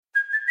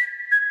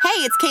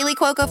Hey, it's Kaylee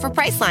Cuoco for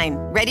Priceline.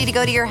 Ready to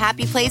go to your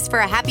happy place for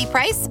a happy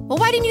price? Well,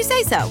 why didn't you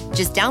say so?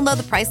 Just download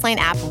the Priceline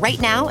app right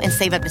now and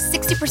save up to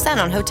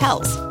 60% on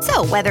hotels.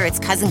 So whether it's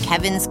Cousin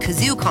Kevin's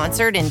Kazoo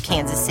Concert in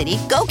Kansas City,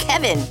 go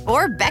Kevin,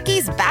 or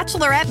Becky's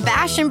Bachelorette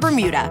Bash in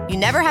Bermuda, you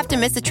never have to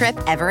miss a trip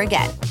ever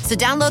again. So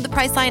download the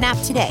Priceline app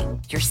today.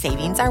 Your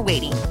savings are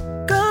waiting.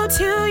 Go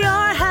to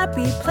your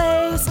happy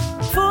place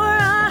for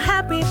a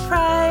happy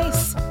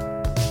price.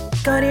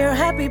 Go to your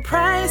happy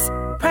price,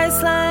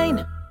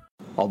 Priceline.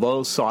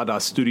 Although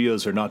Sawdust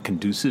Studios are not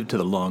conducive to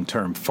the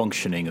long-term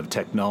functioning of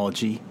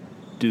technology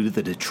due to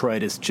the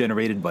detritus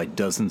generated by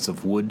dozens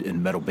of wood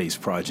and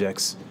metal-based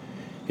projects,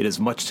 it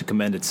has much to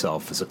commend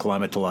itself as a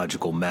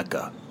climatological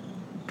mecca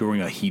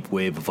during a heat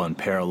wave of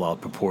unparalleled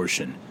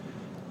proportion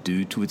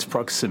due to its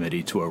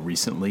proximity to a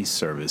recently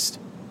serviced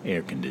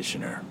air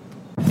conditioner.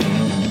 Go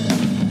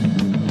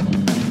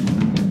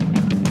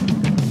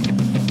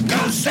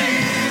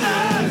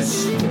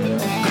Steelers!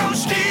 Go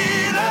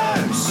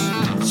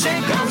Steelers! Say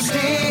go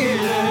Steelers!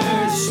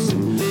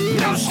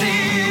 Go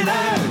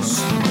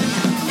Steelers!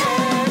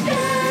 Yeah,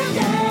 yeah,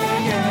 yeah,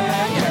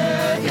 yeah,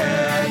 yeah,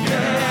 yeah,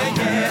 yeah,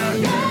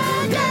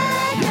 yeah,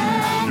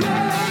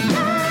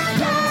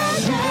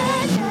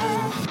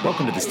 yeah.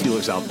 Welcome to the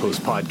Steelers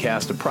Outpost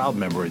podcast, a proud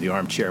member of the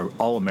Armchair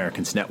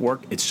All-Americans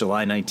Network. It's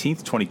July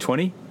 19th,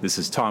 2020. This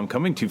is Tom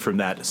coming to you from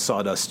that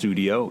Sawdust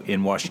studio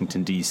in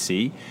Washington,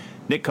 D.C.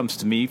 Nick comes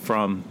to me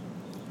from,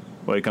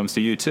 well, he comes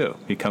to you too.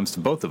 He comes to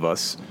both of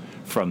us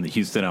from the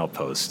Houston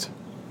Outpost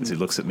as he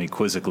looks at me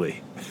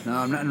quizzically. No,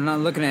 I'm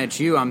not looking at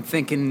you. I'm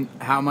thinking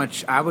how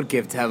much I would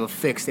give to have a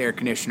fixed air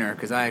conditioner,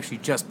 because I actually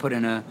just put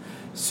in a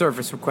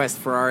service request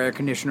for our air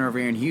conditioner over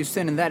here in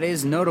Houston, and that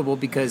is notable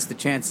because the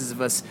chances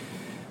of us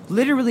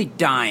literally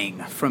dying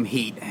from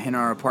heat in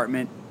our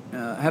apartment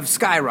have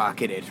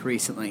skyrocketed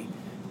recently.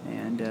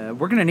 And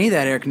we're going to need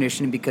that air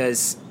conditioning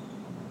because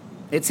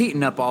it's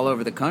heating up all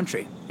over the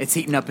country. It's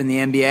heating up in the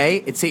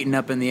NBA. It's heating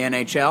up in the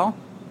NHL.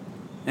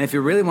 And if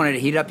you really wanted to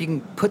heat it up, you can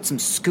put some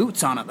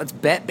scoots on it. Let's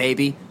bet,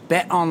 baby.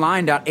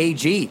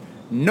 BetOnline.ag.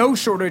 No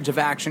shortage of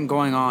action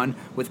going on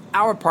with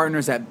our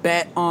partners at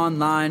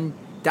BetOnline.ag.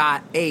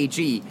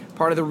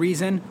 Part of the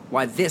reason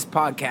why this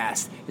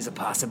podcast is a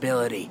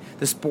possibility.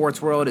 The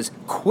sports world is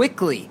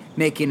quickly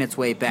making its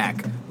way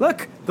back.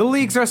 Look, the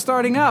leagues are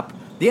starting up.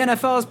 The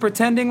NFL is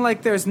pretending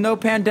like there's no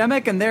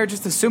pandemic, and they're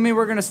just assuming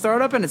we're going to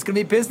start up and it's going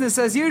to be business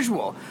as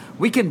usual.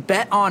 We can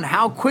bet on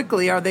how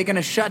quickly are they going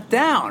to shut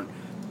down.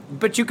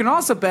 But you can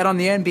also bet on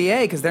the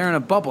NBA because they're in a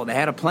bubble. They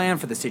had a plan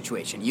for the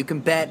situation. You can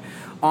bet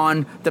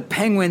on the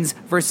Penguins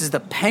versus the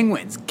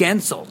Penguins.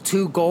 Gensel,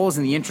 2 goals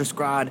in the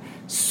intra-squad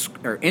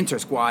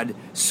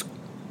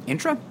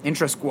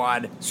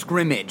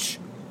scrimmage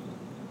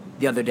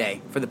the other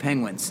day for the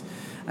Penguins.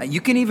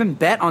 You can even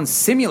bet on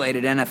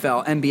simulated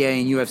NFL,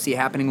 NBA, and UFC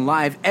happening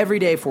live every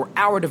day for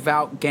our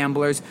devout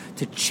gamblers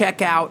to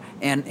check out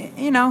and,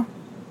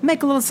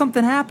 make a little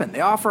something happen.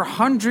 They offer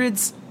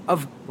hundreds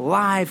of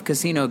live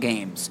casino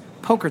games,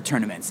 poker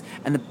tournaments,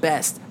 and the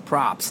best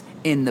props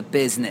in the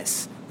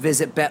business.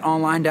 Visit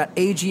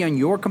betonline.ag on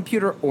your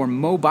computer or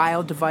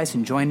mobile device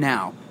and join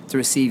now to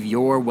receive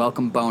your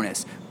welcome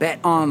bonus.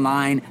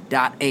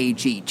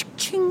 BetOnline.ag.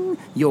 Ching,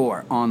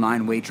 your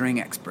online wagering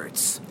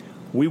experts.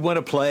 We want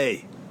to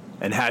play,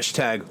 and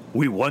hashtag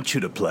we want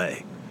you to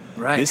play.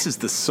 Right. This is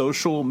the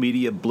social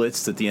media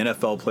blitz that the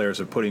NFL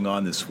players are putting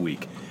on this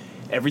week.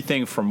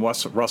 Everything from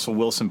Russell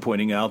Wilson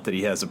pointing out that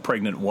he has a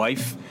pregnant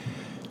wife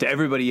to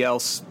everybody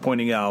else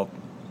pointing out,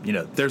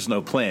 there's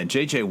no plan.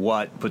 J.J.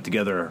 Watt put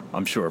together,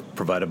 I'm sure,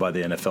 provided by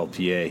the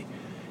NFLPA,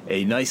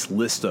 a nice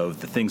list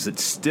of the things that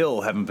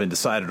still haven't been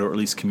decided or at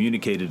least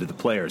communicated to the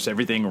players.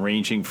 Everything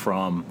ranging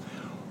from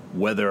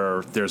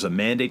whether there's a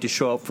mandate to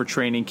show up for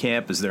training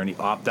camp, is there any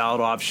opt-out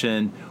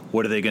option,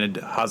 what are they going to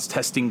do, how's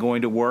testing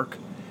going to work?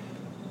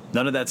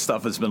 None of that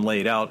stuff has been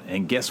laid out,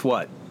 and guess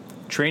what?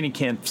 Training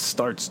camp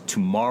starts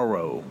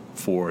tomorrow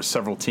for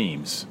several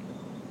teams.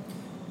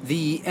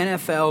 The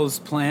NFL's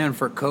plan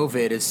for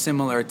COVID is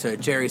similar to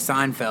Jerry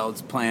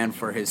Seinfeld's plan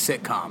for his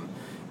sitcom.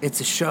 It's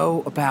a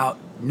show about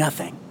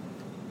nothing.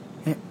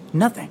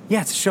 Nothing.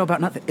 Yeah, it's a show about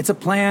nothing. It's a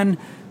plan.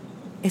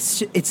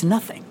 It's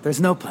nothing.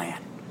 There's no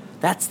plan.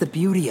 That's the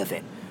beauty of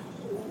it.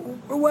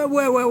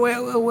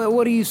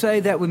 What do you say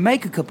that we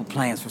make a couple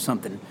plans for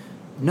something?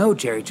 No,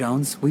 Jerry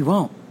Jones, we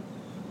won't.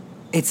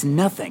 It's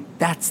nothing.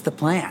 That's the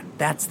plan.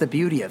 That's the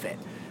beauty of it.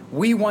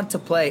 We want to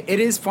play. It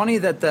is funny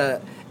that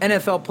the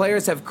NFL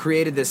players have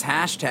created this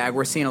hashtag.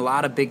 We're seeing a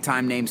lot of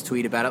big-time names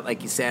tweet about it.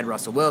 Like you said,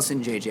 Russell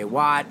Wilson, J.J.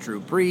 Watt,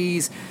 Drew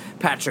Brees,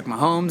 Patrick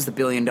Mahomes, the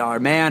billion-dollar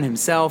man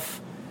himself.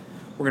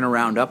 We're going to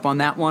round up on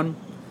that one.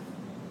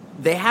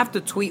 They have to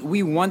tweet,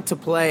 we want to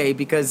play,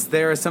 because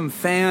there are some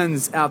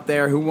fans out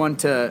there who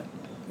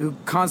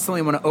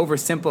constantly want to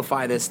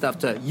oversimplify this stuff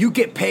to, you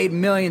get paid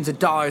millions of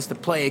dollars to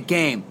play a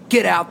game.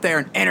 Get out there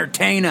and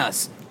entertain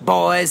us,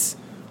 boys.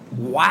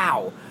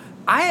 Wow.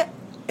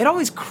 It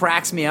always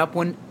cracks me up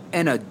when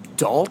an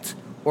adult,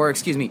 or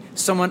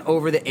someone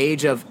over the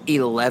age of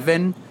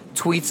 11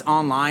 tweets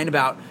online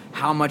about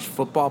how much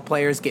football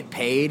players get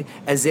paid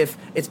as if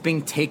it's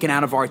being taken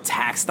out of our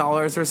tax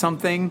dollars or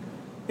something.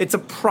 It's a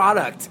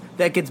product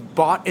that gets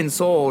bought and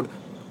sold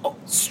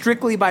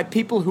strictly by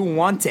people who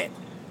want it.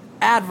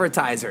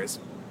 Advertisers,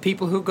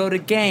 people who go to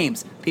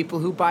games, people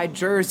who buy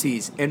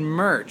jerseys and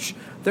merch.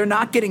 They're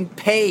not getting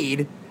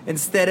paid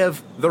instead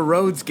of the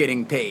roads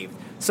getting paved.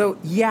 So,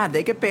 yeah,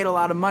 they get paid a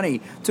lot of money.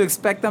 To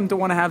expect them to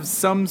want to have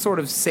some sort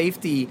of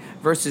safety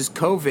versus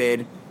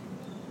COVID,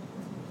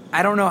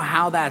 I don't know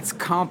how that's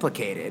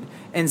complicated.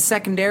 And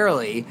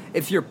secondarily,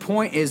 if your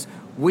point is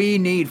we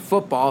need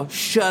football,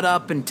 shut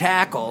up and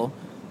tackle,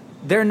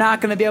 they're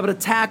not going to be able to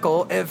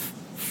tackle if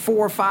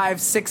 4,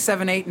 5, 6,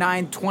 7, 8,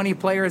 9, 20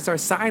 players are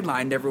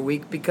sidelined every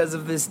week because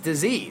of this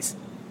disease.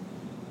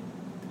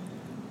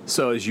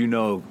 So, as you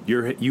know,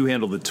 you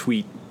handle the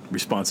tweet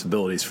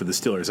responsibilities for the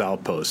Steelers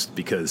Outpost,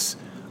 because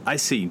I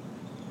see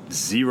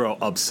zero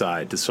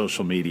upside to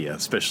social media,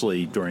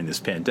 especially during this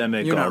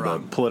pandemic, You're all not the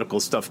wrong. political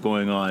stuff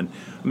going on.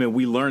 I mean,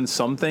 we learned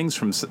some things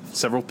from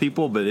several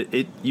people, but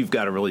you've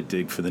got to really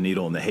dig for the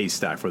needle in the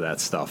haystack for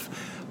that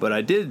stuff. But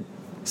I did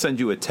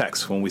send you a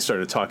text when we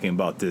started talking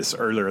about this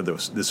earlier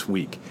this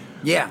week.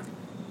 Yeah.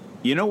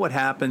 You know what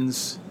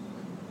happens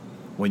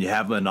when you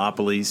have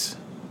monopolies?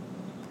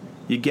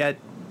 You get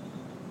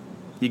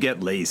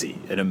lazy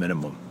at a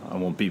minimum. I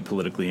won't be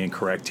politically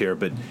incorrect here,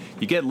 but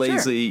you get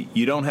lazy. Sure.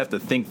 You don't have to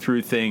think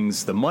through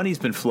things. The money's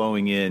been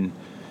flowing in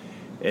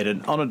at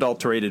an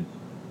unadulterated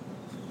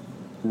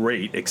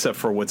rate, except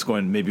for what's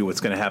going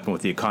to happen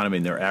with the economy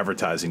and their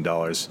advertising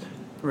dollars.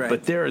 Right.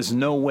 But there is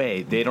no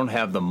way they don't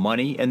have the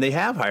money, and they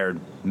have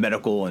hired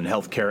medical and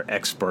healthcare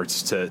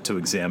experts to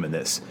examine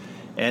this.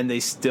 And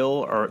they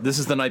still are. This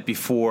is the night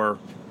before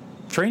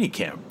training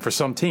camp for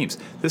some teams.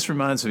 This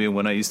reminds me of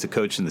when I used to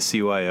coach in the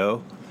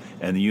CYO,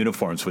 and the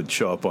uniforms would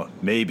show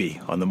up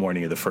maybe on the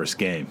morning of the first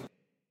game.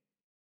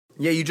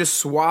 Yeah, you just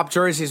swap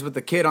jerseys with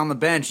the kid on the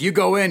bench. You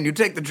go in, you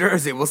take the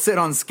jersey. We'll sit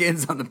on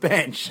skins on the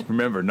bench.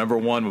 Remember, number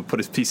 1 would put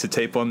his piece of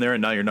tape on there,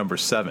 and now you're number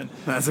 7.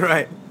 That's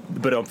right.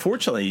 But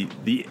unfortunately,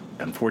 the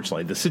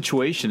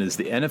situation is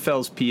the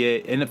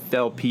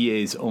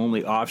NFLPA's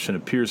only option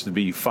appears to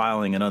be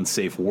filing an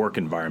unsafe work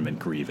environment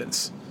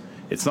grievance.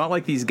 It's not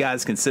like these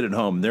guys can sit at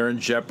home. They're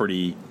in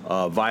jeopardy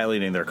of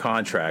violating their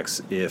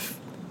contracts if,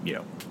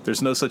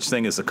 there's no such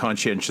thing as a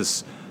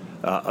conscientious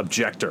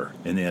objector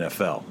in the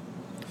NFL.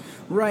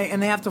 Right,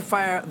 and they have to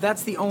fire.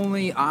 That's the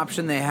only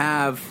option they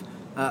have.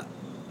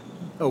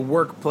 A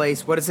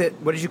workplace. What is it?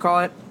 What did you call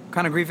it? What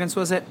kind of grievance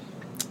was it?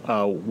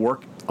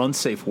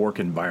 Unsafe work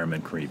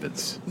environment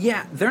grievance.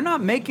 Yeah, they're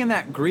not making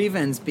that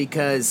grievance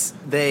because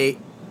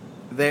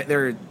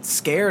they're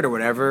scared or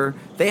whatever.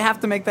 They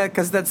have to make that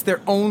because that's their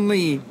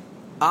only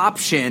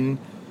option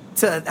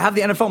to have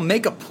the NFL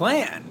make a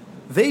plan.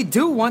 They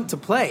do want to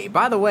play.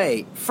 By the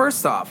way,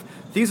 first off,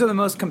 these are the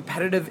most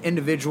competitive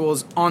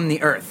individuals on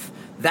the earth.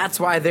 That's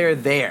why they're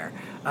there.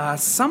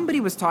 Somebody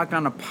was talking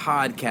on a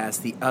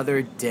podcast the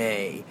other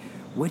day.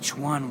 Which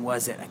one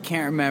was it? I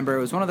can't remember.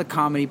 It was one of the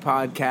comedy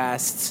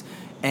podcasts,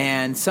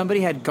 and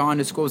somebody had gone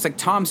to school. It was like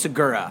Tom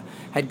Segura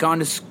had gone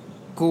to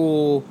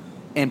school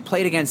and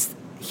played against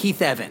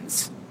Heath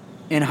Evans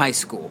in high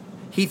school.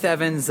 Heath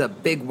Evans, a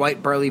big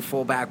white burly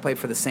fullback, played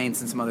for the Saints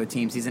and some other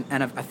teams.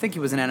 I think he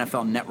was an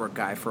NFL Network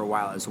guy for a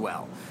while as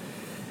well.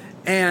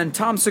 And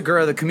Tom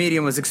Segura, the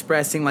comedian, was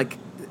expressing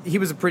he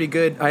was a pretty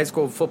good high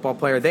school football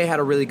player. They had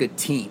a really good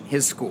team,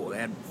 his school. They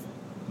had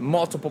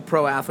multiple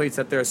pro athletes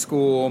at their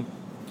school,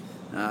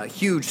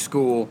 huge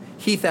school.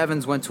 Heath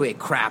Evans went to a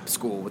crap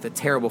school with a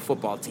terrible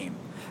football team.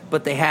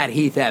 But they had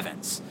Heath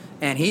Evans.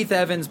 And Heath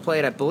Evans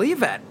played, I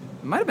believe, it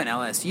might have been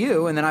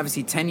LSU, and then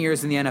obviously 10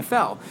 years in the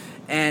NFL.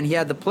 And he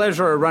had the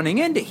pleasure of running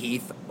into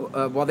Heath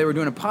while they were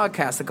doing a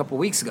podcast a couple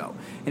weeks ago.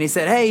 And he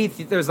said, hey,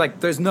 Heath,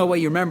 there's no way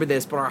you remember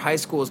this, but our high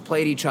schools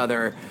played each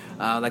other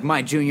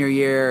my junior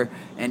year.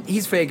 And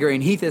he's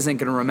figuring Heath isn't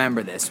going to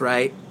remember this,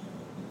 right?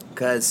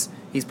 Because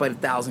he's played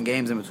 1,000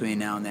 games in between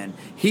now and then.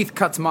 Heath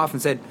cuts him off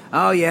and said,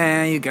 oh,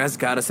 yeah, you guys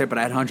got us there, but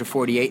I had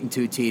 148 and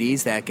 2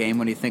 TDs that game.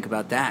 What do you think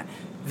about that?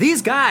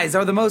 These guys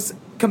are the most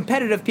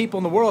competitive people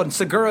in the world. And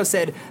Segura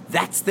said,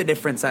 that's the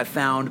difference I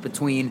found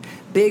between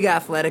big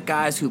athletic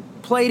guys who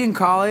played in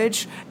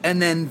college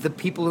and then the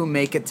people who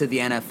make it to the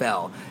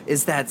NFL,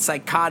 is that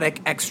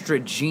psychotic extra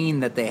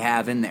gene that they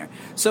have in there.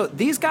 So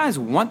these guys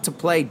want to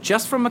play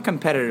just from a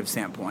competitive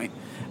standpoint.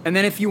 And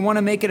then if you want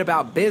to make it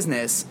about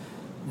business,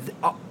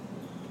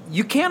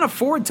 you can't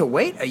afford to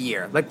wait a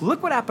year.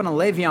 Look what happened to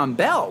Le'Veon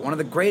Bell, one of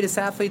the greatest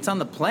athletes on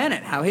the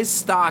planet, how his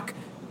stock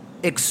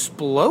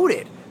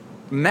exploded.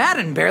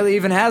 Madden barely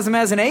even has him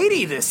as an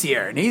 80 this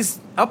year, and he's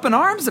up in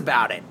arms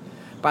about it.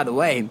 By the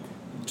way,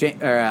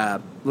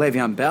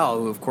 Le'Veon Bell,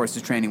 who of course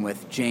is training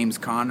with James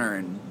Conner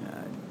and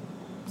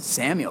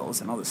Samuels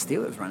and all the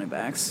Steelers running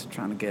backs,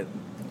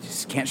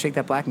 just can't shake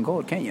that black and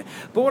gold, can you?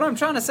 But what I'm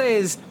trying to say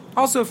is,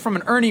 also from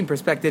an earning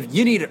perspective,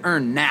 you need to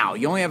earn now.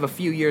 You only have a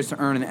few years to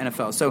earn in the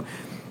NFL. So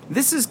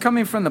this is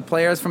coming from the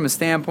players from a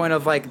standpoint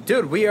of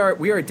dude, we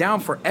are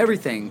down for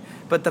everything,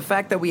 but the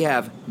fact that we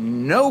have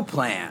no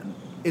plan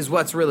is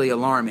what's really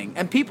alarming.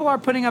 And people are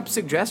putting up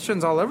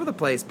suggestions all over the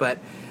place, but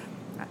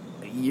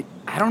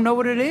I don't know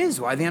what it is,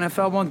 why the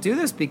NFL won't do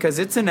this, because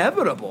it's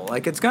inevitable.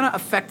 Like, it's going to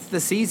affect the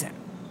season.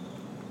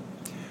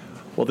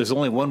 Well, there's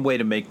only one way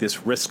to make this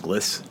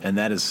riskless, and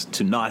that is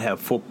to not have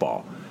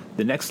football.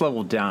 The next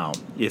level down,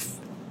 if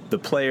the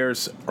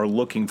players are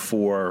looking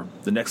for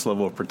the next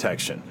level of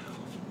protection,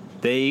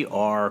 they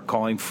are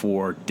calling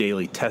for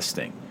daily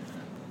testing,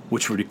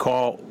 which would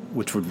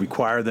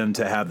require them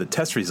to have the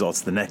test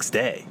results the next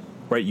day.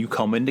 Right, you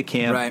come into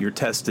camp, right. You're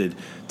tested.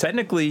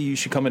 Technically, you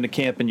should come into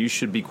camp and you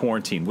should be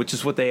quarantined, which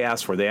is what they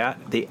asked for. They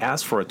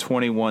asked for a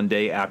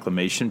 21-day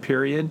acclimation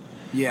period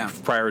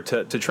prior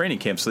to training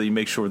camp, so that you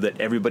make sure that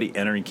everybody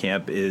entering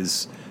camp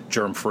is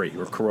germ-free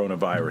or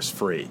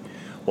coronavirus-free.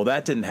 Well,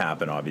 that didn't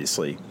happen,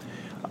 obviously.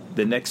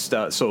 The next,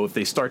 so if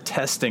they start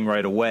testing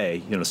right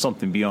away,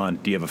 something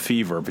beyond, do you have a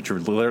fever, but you're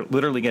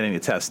literally getting a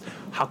test,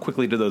 how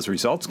quickly do those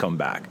results come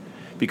back?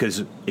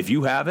 Because if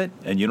you have it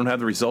and you don't have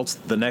the results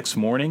the next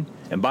morning,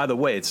 and by the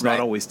way, it's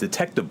not always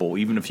detectable,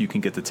 even if you can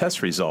get the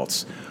test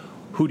results,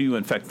 who do you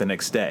infect the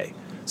next day?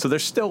 So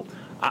there's still,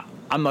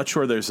 I'm not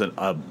sure there's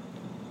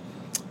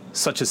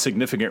such a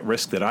significant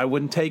risk that I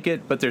wouldn't take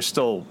it, but there's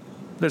still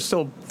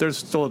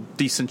a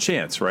decent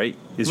chance, right?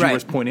 As you were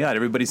pointing out,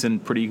 everybody's in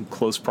pretty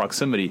close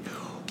proximity.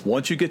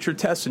 Once you get your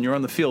test and you're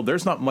on the field,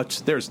 there's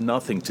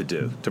nothing to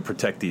do to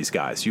protect these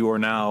guys. You are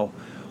now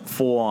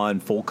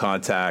full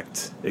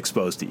contact,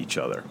 exposed to each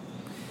other.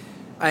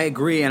 I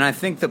agree, and I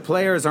think the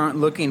players aren't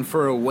looking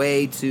for a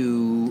way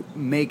to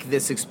make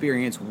this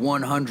experience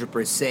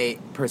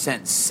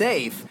 100%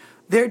 safe.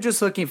 They're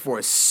just looking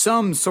for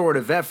some sort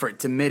of effort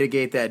to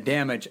mitigate that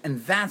damage,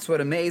 and that's what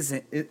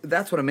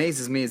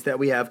amazes me is that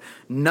we have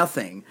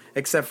nothing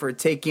except for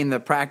taking the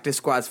practice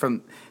squads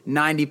from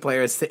 90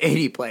 players to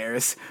 80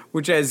 players,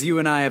 which, as you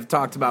and I have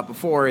talked about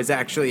before, is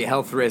actually a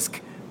health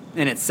risk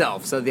in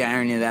itself. So the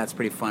irony of that's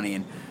pretty funny.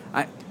 And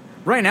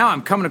right now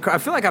I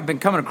feel like I've been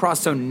coming across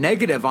so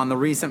negative on the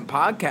recent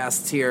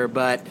podcasts here,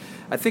 but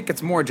I think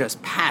it's more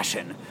just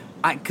passion.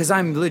 Because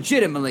I'm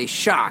legitimately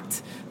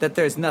shocked that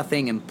there's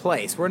nothing in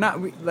place. We're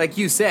not, like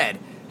you said,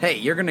 hey,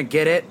 you're going to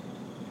get it.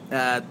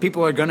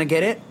 People are going to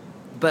get it,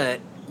 but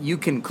you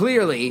can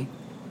clearly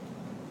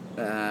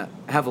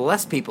have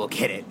less people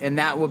get it, and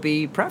that would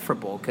be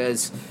preferable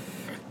because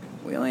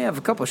we only have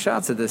a couple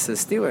shots of this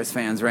as Steelers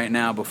fans right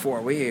now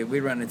before we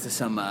run into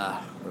some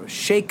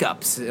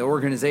shakeups,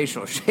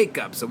 organizational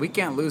shakeups, so we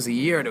can't lose a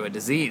year to a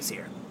disease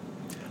here.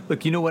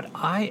 Look, you know what?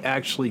 I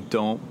actually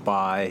don't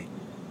buy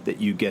that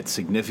you get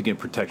significant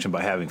protection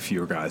by having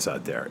fewer guys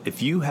out there.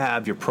 If you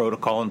have your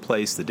protocol in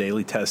place, the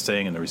daily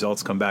testing, and the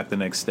results come back the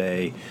next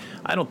day,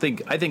 I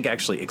think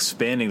actually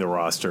expanding the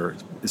roster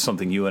is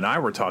something you and I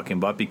were talking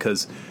about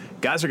because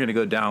guys are going to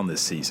go down this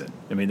season.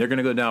 I mean, they're going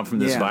to go down from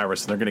this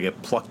virus, and they're going to get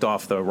plucked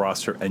off the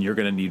roster, and you're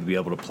going to need to be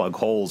able to plug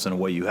holes in a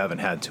way you haven't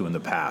had to in the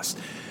past.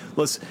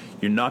 Listen,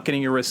 you're not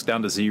getting your risk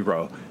down to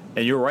zero,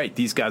 and you're right.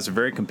 These guys are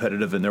very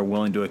competitive, and they're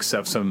willing to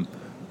accept some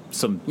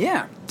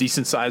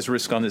decent-sized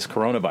risk on this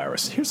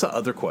coronavirus. Here's the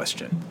other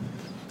question.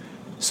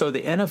 So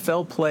the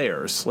NFL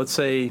players, let's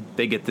say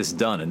they get this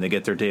done and they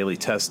get their daily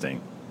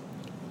testing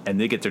and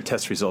they get their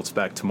test results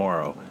back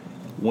tomorrow.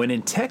 When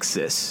in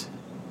Texas,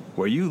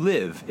 where you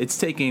live, it's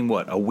taking,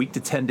 a week to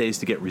 10 days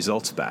to get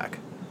results back?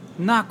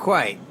 Not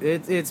quite.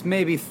 It's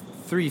maybe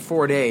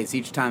 3-4 days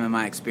each time in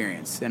my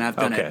experience, and I've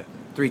done it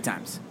 3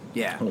 times.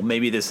 Yeah. Well,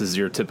 maybe this is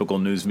your typical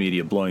news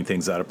media blowing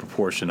things out of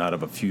proportion out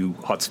of a few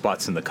hot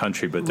spots in the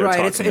country, but they're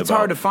talking about it's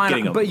hard to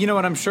find. But you know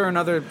what? I'm sure in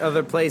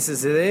other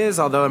places it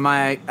is. Although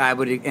I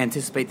would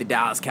anticipate the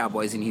Dallas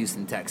Cowboys and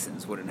Houston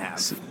Texans wouldn't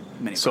have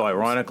many. So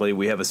problems. ironically,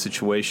 we have a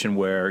situation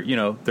where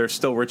they're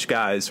still rich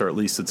guys, or at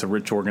least it's a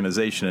rich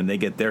organization, and they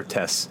get their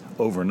tests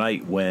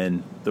overnight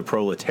when the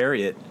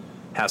proletariat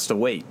has to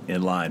wait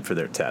in line for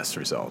their test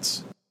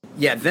results.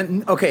 Yeah,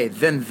 then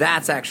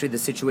that's actually the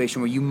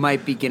situation where you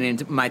might be getting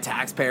into my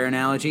taxpayer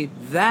analogy.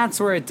 That's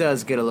where it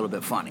does get a little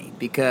bit funny,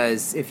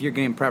 because if you're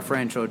getting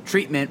preferential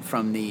treatment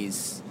from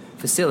these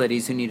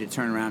facilities who need to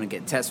turn around and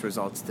get test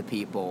results to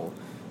people,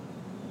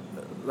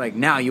 like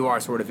now you are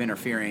sort of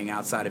interfering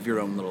outside of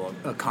your own little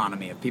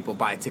economy. If people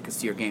buy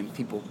tickets to your games,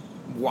 people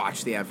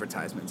watch the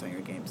advertisements on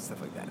your games and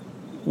stuff like that.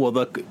 Well,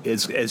 look,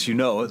 as you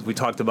know, as we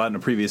talked about in a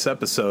previous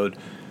episode,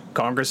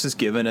 Congress has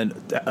given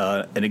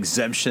an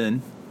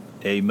exemption,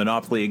 a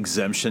monopoly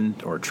exemption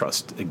or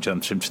trust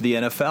exemption to the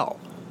NFL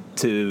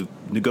to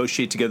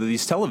negotiate together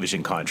these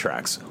television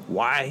contracts.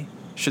 Why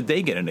should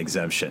they get an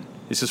exemption?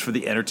 It's just for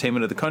the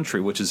entertainment of the country,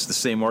 which is the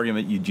same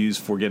argument you'd use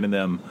for getting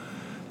them.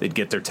 They'd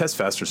get their test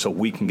faster so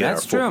we can get our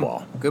football.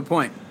 True. Good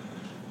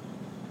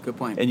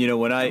point. And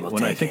when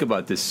I think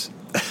about this,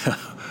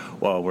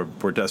 well,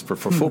 we're desperate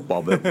for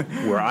football, but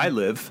where I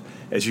live,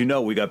 as you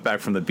know, we got back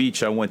from the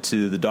beach. I went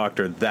to the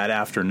doctor that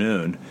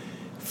afternoon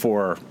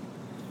for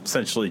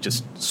essentially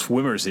just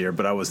swimmer's ear,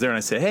 but I was there and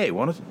I said, hey,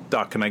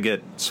 Doc, can I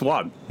get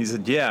swabbed? He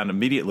said, yeah, and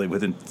immediately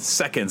within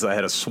seconds I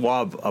had a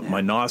swab up my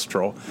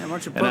nostril,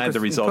 and I had the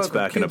results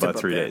back in about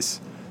 3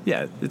 days.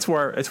 Yeah, it's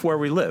where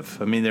we live.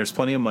 I mean, there's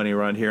plenty of money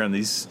around here, and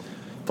these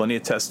Plenty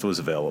of tests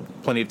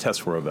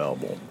were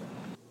available.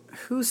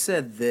 Who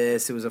said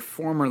this? It was a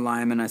former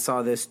lineman. I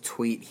saw this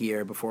tweet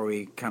here before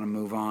we kind of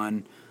move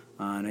on.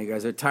 I know you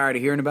guys are tired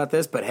of hearing about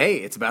this, but hey,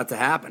 it's about to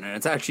happen,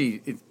 and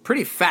it's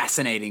pretty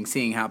fascinating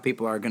seeing how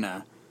people are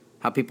gonna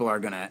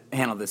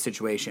handle this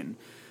situation.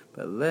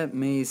 But let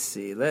me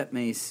see.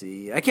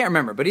 I can't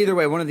remember, but either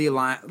way, one of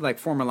the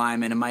former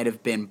linemen, it might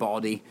have been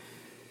Baldy,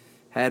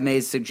 had made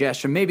a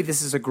suggestion. Maybe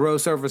this is a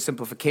gross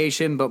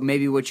oversimplification, but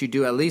maybe what you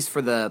do, at least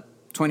for the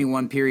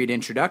 21-day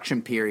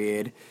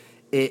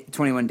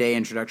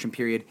introduction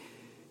period,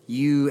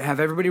 you have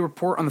everybody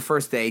report on the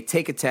first day,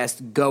 take a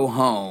test, go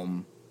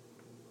home.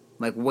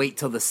 Like, wait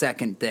till the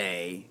second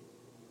day,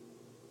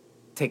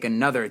 take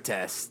another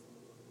test,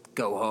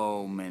 go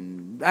home,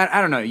 and I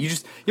don't know.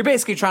 You're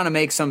basically trying to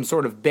make some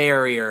sort of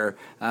barrier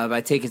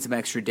by taking some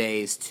extra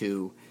days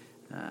to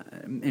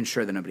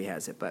ensure that nobody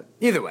has it. But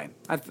either way,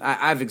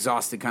 I've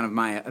exhausted kind of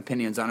my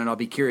opinions on it. I'll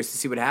be curious to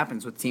see what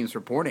happens with teams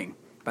reporting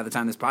by the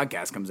time this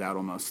podcast comes out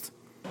almost.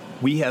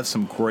 We have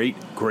some great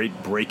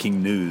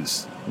breaking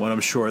news, one I'm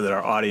sure that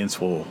our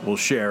audience will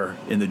share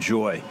in the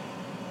joy.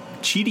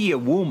 Chidi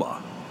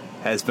Awuma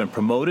has been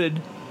promoted.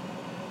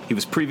 He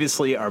was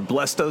previously our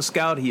Blesto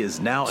scout. He is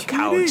now a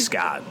college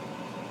scout.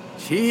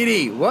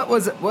 Chidi, what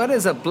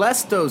is a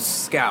Blesto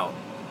scout?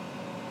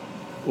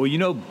 Well, you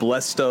know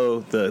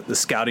Blesto, the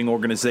scouting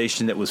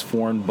organization that was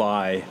formed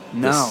by...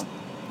 No,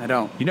 I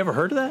don't. You never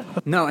heard of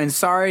that? No, and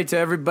sorry to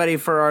everybody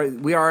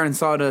we are in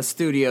Sawdust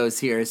Studios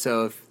here,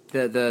 so if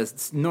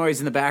the noise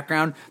in the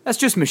background, that's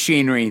just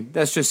machinery.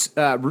 That's just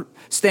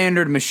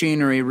standard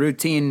machinery,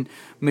 routine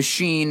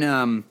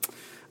machine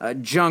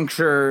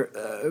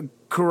juncture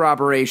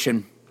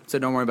corroboration. So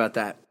don't worry about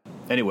that.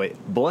 Anyway,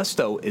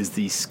 Blesto is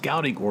the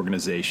scouting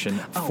organization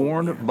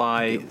formed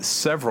by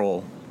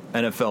several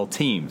NFL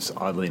teams,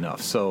 oddly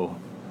enough. So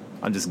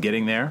I'm just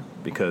getting there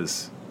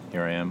because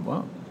here I am.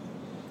 Well,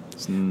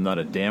 there's not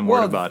a damn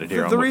word about it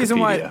here on Wikipedia. The reason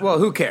why,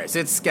 who cares?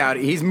 It's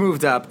scouting. He's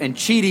moved up, and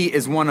Chidi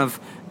is one of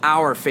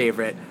our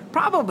favorite,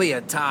 probably a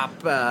top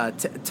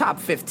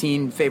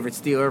 15 favorite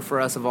Steeler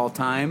for us of all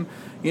time.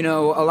 You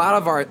know, a lot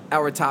of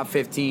our top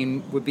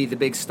 15 would be the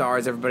big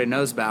stars everybody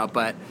knows about,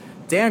 but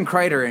Dan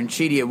Kreider and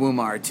Chidi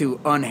Awuma are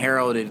two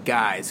unheralded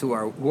guys who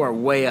are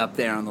way up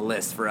there on the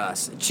list for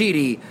us.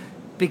 Chidi,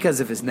 because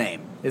of his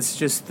name. It's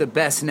just the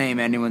best name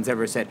anyone's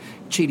ever said.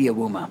 Chidi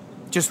Awuma.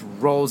 Just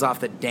rolls off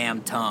the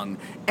damn tongue.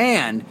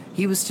 And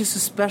he was just a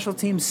special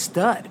teams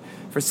stud.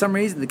 For some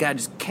reason, the guy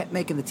just kept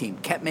making the team,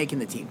 kept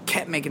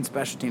making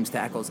special teams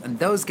tackles. And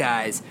those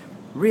guys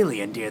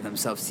really endear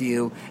themselves to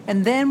you.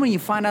 And then when you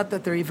find out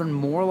that they're even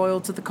more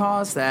loyal to the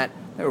cause, that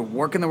they're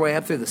working their way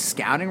up through the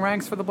scouting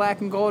ranks for the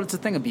black and gold, it's a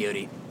thing of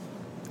beauty.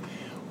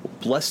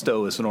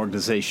 Blesto is an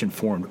organization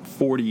formed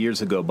 40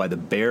 years ago by the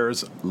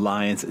Bears,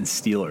 Lions, and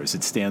Steelers.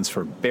 It stands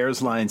for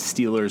Bears, Lions,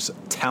 Steelers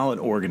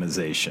Talent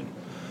Organization.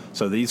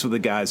 So these were the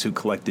guys who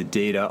collected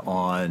data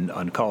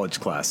on college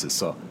classes.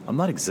 So I'm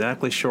not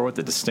exactly sure what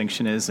the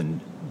distinction is, and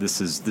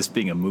this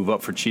being a move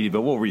up for Chidi,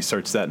 but we'll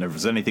research that, and if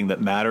there's anything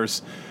that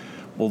matters,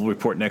 we'll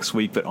report next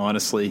week. But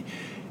honestly,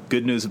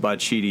 good news about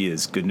Chidi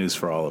is good news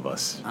for all of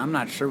us. I'm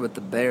not sure what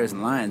the Bears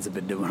and Lions have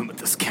been doing with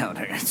the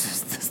scouting. It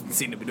just doesn't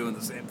seem to be doing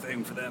the same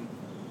thing for them.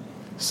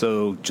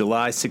 So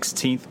July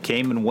 16th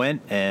came and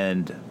went,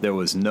 and there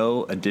was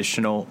no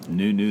additional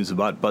new news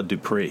about Bud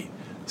Dupree.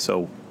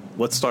 So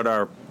let's start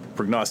our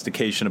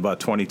prognostication about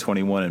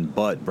 2021 and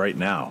Bud right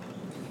now.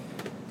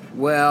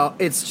 Well,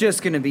 it's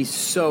just going to be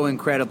so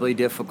incredibly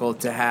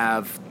difficult to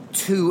have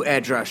two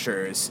edge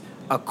rushers,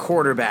 a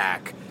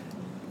quarterback,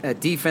 a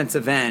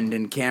defensive end,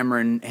 and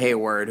Cameron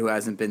Hayward, who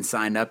hasn't been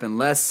signed up,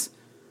 unless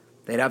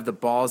they'd have the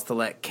balls to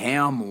let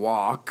Cam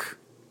walk.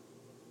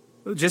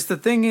 Just the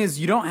thing is,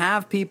 you don't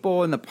have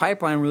people in the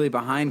pipeline really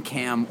behind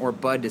Cam or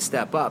Bud to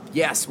step up.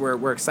 Yes,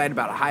 we're excited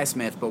about a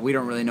Highsmith, but we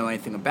don't really know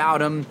anything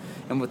about him.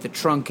 And with the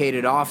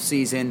truncated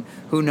offseason,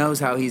 who knows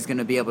how he's going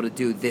to be able to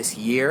do this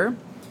year.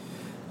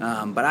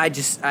 But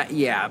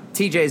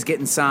TJ's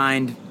getting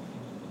signed.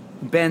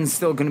 Ben's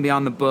still going to be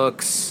on the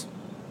books.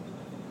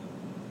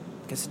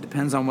 I guess it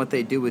depends on what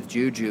they do with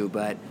Juju,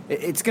 but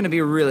it's going to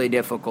be really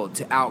difficult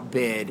to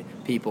outbid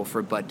people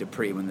for Bud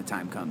Dupree when the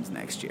time comes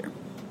next year.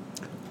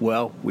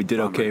 Well, we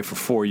did okay for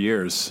 4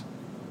 years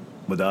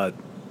without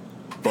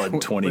Bud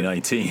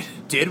 2019.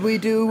 Did we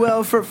do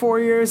well for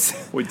 4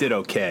 years? We did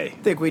okay.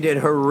 I think we did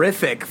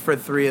horrific for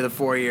 3 of the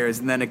 4 years,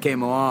 and then it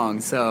came along.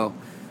 So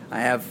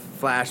I have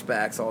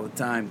flashbacks all the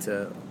time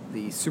to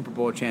the Super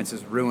Bowl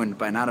chances ruined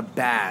by not a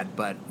bad,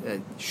 but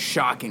a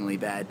shockingly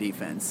bad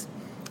defense.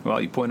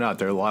 Well, you point out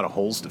there are a lot of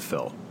holes to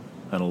fill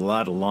and a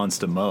lot of lawns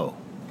to mow.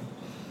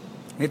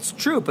 It's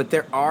true, but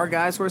there are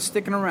guys who are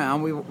sticking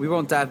around. We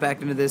won't dive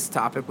back into this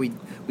topic. We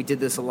did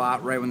this a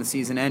lot right when the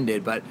season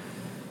ended. But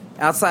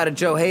outside of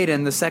Joe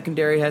Hayden, the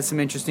secondary has some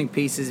interesting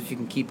pieces. If you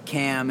can keep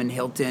Cam and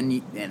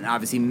Hilton and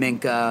obviously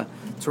Minka,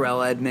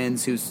 Terrell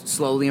Edmonds, who's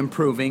slowly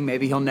improving.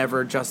 Maybe he'll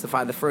never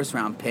justify the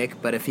first-round pick,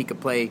 but if he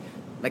could play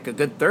like a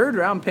good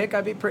third-round pick,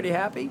 I'd be pretty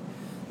happy.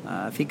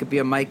 If he could be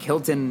a Mike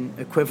Hilton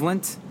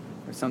equivalent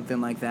or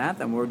something like that,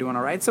 then we're doing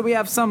all right. So we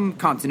have some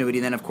continuity.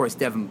 Then, of course,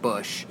 Devin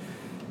Bush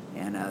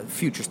and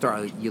future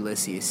star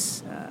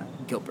Ulysses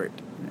Gilbert,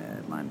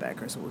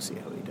 linebacker, so we'll see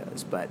how he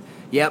does. But,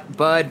 yep,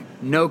 Bud,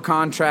 no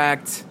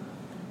contract.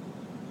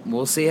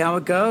 We'll see how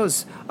it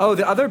goes. Oh,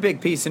 the other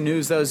big piece of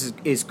news, though,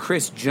 is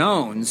Chris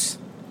Jones,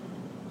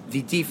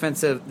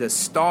 the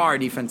star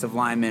defensive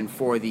lineman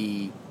for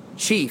the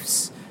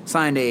Chiefs,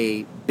 signed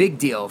a big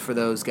deal for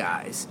those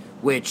guys,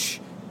 which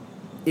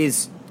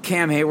is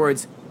Cam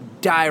Hayward's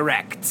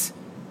direct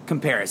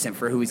comparison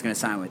for who he's going to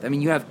sign with. I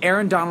mean, you have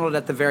Aaron Donald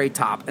at the very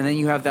top, and then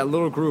you have that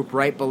little group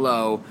right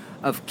below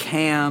of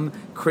Cam,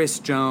 Chris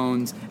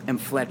Jones, and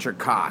Fletcher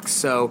Cox.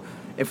 So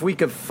if we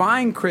could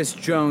find Chris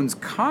Jones'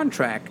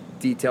 contract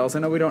details, I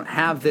know we don't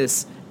have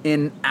this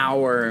in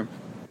our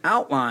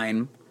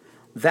outline,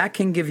 that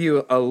can give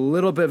you a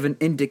little bit of an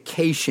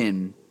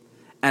indication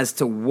as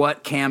to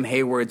what Cam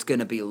Hayward's going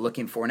to be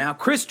looking for. Now,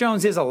 Chris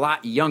Jones is a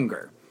lot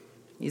younger.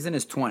 He's in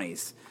his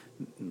 20s,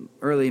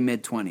 early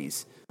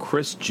mid-20s.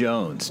 Chris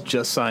Jones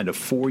just signed a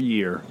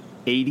 4-year,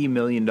 $80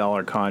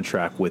 million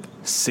contract with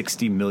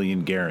 $60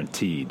 million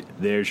guaranteed.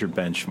 There's your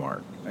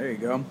benchmark. There you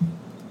go.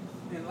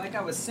 And like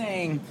I was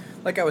saying,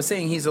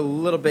 he's a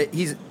little bit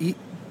he's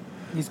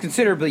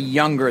considerably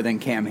younger than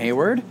Cam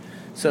Hayward,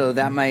 so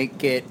that might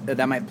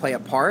play a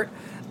part.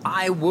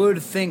 I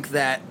would think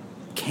that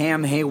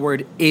Cam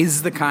Hayward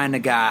is the kind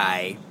of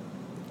guy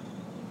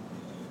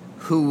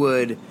who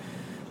would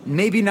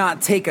maybe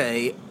not take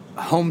a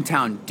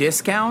hometown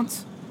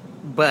discount,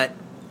 but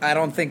I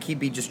don't think he'd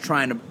be just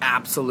trying to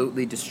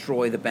absolutely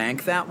destroy the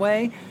bank that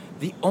way.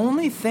 The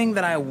only thing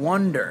that I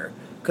wonder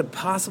could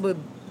possibly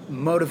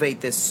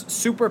motivate this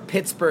super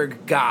Pittsburgh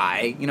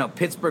guy,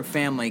 Pittsburgh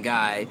family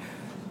guy,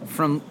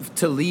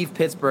 to leave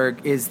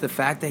Pittsburgh is the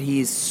fact that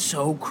he's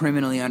so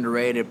criminally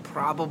underrated.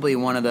 Probably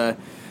one of the...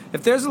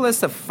 If there's a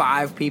list of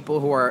 5 people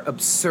who are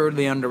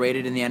absurdly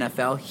underrated in the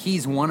NFL,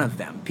 he's one of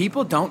them.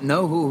 People don't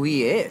know who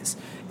he is.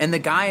 And the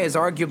guy is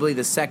arguably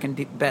the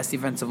second best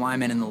defensive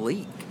lineman in the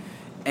league.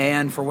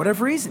 And for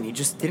whatever reason, he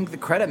just didn't get the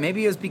credit.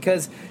 Maybe it was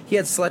because he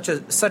had such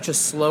a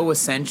slow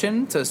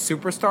ascension to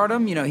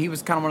superstardom. He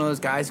was kind of one of those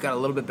guys who got a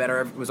little bit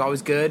better. Was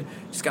always good,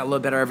 just got a little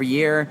better every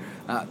year.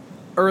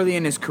 Early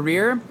in his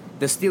career,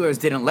 the Steelers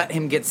didn't let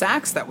him get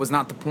sacks. That was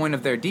not the point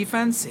of their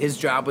defense. His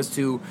job was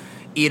to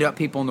eat up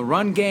people in the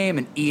run game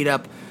and eat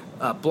up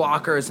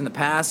blockers in the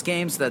pass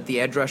game so that the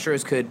edge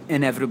rushers could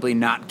inevitably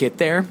not get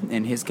there,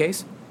 in his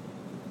case,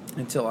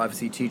 until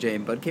obviously TJ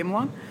and Bud came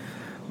along.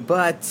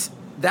 But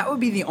that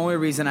would be the only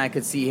reason I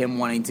could see him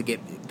wanting to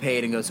get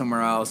paid and go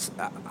somewhere else.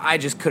 I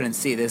just couldn't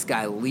see this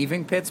guy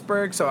leaving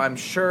Pittsburgh, so I'm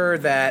sure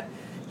that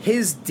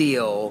his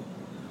deal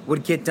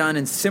would get done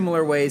in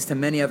similar ways to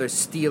many other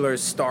Steelers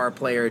star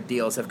player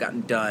deals have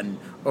gotten done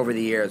over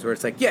the years, where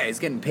it's like, yeah, he's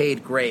getting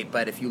paid great,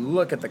 but if you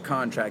look at the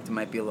contract, it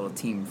might be a little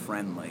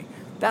team-friendly.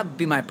 That would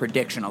be my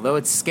prediction, although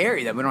it's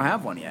scary that we don't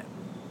have one yet.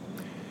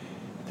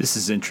 This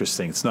is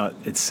interesting.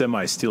 It's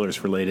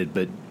semi-Steelers related,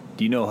 but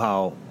do you know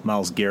how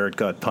Myles Garrett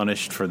got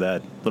punished for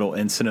that little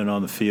incident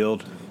on the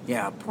field?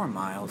 Yeah, poor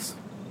Myles.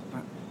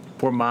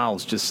 Poor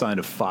Myles just signed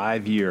a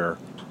 5-year,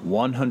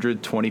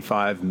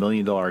 $125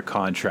 million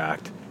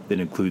contract that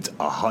includes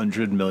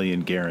 $100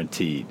 million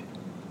guaranteed.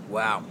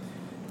 Wow.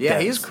 Yeah,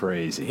 he's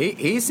crazy.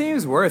 He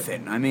seems worth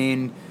it. I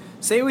mean,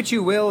 say what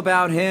you will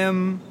about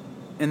him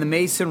and the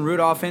Mason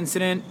Rudolph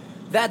incident,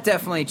 that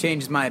definitely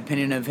changes my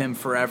opinion of him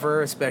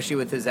forever, especially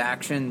with his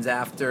actions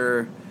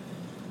after.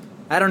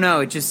 I don't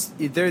know.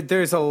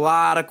 There's a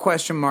lot of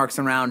question marks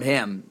around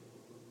him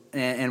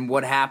and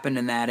what happened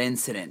in that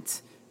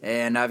incident.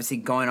 And obviously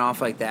going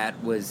off like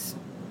that was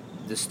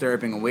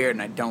disturbing and weird,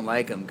 and I don't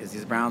like him because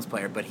he's a Browns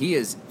player, but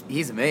he's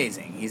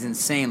amazing. He's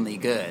insanely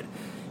good.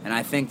 And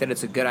I think that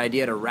it's a good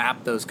idea to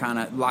lock those kind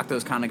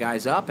of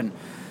guys up. And,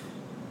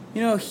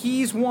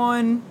 he's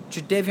one.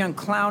 Jadeveon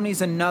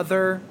Clowney's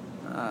another.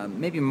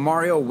 Maybe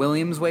Mario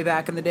Williams way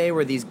back in the day,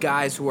 where these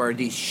guys who are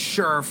these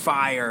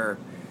surefire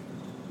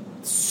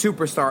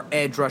superstar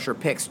edge rusher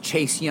picks.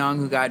 Chase Young,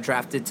 who got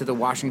drafted to the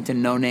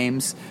Washington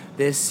No-Names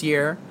this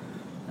year.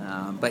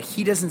 But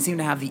he doesn't seem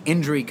to have the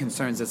injury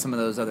concerns that some of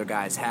those other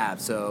guys have.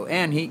 So,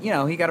 and he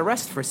got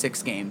arrested for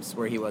 6 games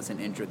where he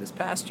wasn't injured this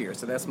past year.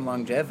 So that's some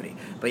longevity.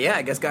 But yeah,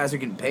 I guess guys are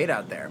getting paid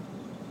out there.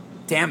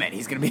 Damn it,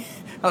 he's gonna be.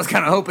 I was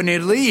kind of hoping he'd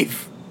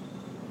leave.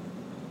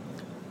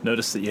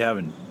 Notice that you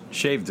haven't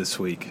shaved this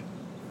week.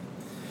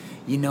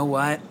 You know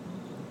what?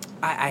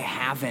 I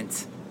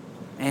haven't.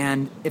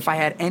 And if I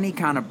had any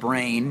kind of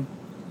brain,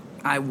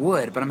 I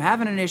would. But I'm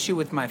having an issue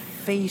with my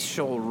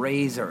facial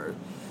razor.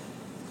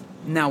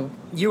 Now,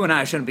 you and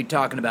I shouldn't be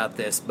talking about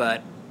this,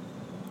 but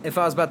if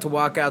I was about to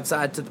walk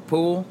outside to the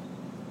pool,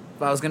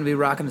 if I was going to be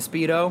rocking the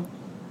Speedo,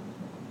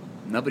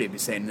 nobody would be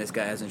saying this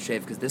guy hasn't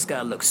shaved, because this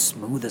guy looks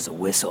smooth as a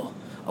whistle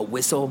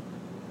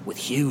with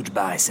huge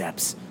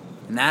biceps.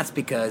 And that's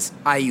because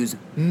I use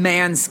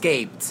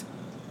Manscaped.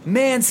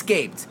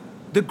 Manscaped,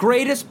 the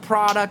greatest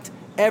product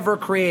ever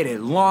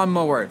created.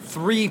 Lawnmower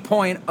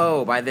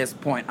 3.0 by this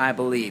point, I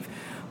believe.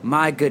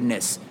 My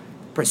goodness.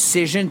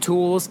 Precision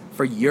tools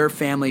for your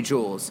family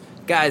jewels.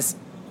 Guys,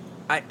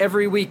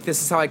 every week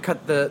this is how I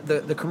cut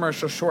the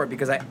commercial short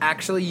because I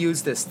actually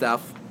use this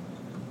stuff.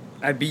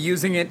 I'd be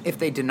using it if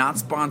they did not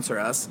sponsor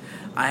us.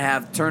 I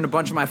have turned a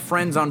bunch of my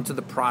friends onto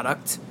the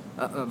product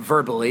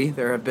verbally.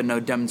 There have been no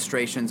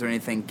demonstrations or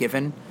anything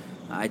given.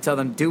 I tell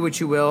them, do what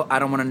you will. I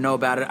don't want to know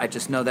about it. I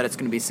just know that it's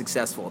going to be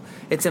successful.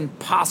 It's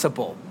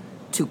impossible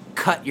to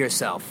cut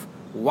yourself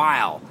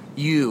while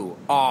you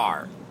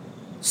are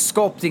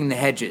sculpting the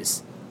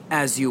hedges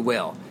as you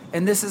will.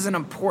 And this is an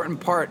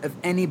important part of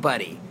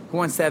anybody who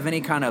wants to have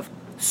any kind of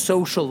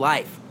social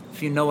life,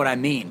 if you know what I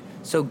mean.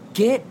 So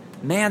get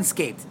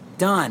Manscaped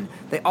done.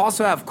 They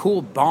also have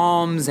cool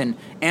balms and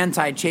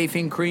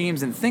anti-chafing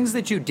creams and things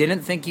that you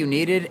didn't think you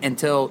needed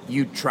until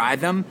you try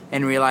them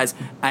and realize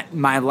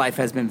my life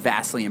has been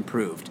vastly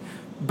improved.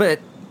 But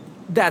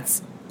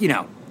that's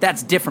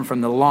different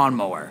from the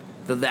lawnmower,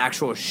 the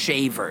actual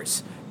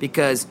shavers,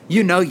 because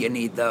you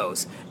need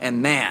those.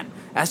 And man,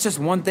 that's just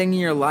one thing in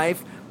your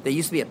life that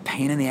used to be a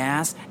pain in the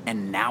ass,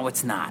 and now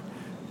it's not.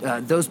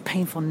 Those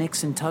painful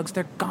nicks and tugs,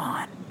 they're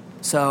gone.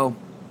 So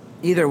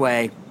either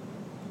way,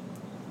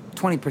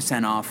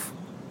 20% off,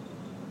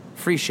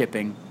 free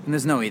shipping, and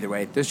there's no either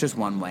way. There's just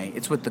one way.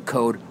 It's with the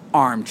code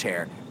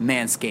ARMCHAIR,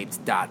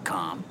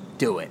 manscaped.com.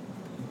 Do it.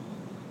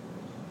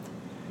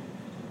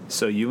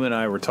 So you and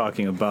I were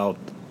talking about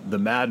the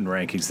Madden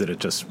rankings that are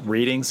just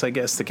ratings, I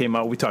guess, that came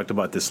out. We talked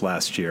about this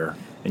last year.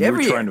 And you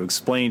were trying to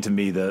explain to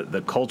me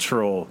the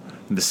cultural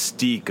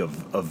mystique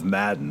of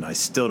Madden. I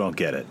still don't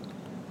get it.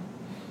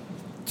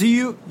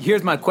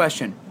 Here's my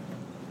question.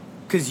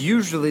 Because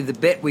usually the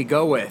bit we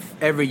go with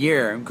every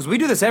year, because we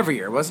do this every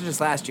year, it wasn't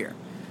just last year,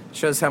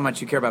 shows how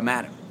much you care about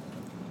Madden.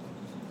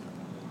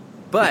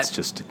 But it's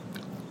just...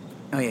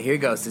 Oh, yeah, here he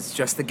goes. It's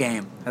just the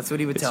game. That's what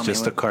he would tell me. It's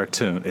just a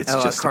cartoon. It's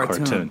just a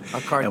cartoon.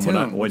 A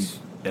cartoon.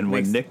 And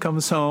when Nick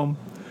comes home,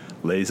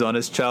 lays on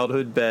his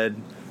childhood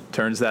bed,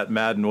 turns that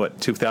Madden,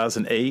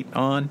 2008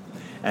 on,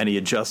 and he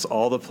adjusts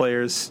all the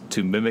players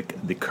to mimic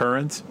the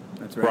current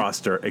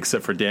roster,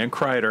 except for Dan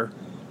Kreider.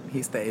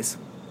 He stays.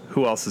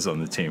 Who else is on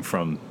the team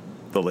from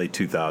the late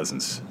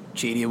 2000s?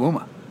 Chidi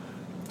Awuma.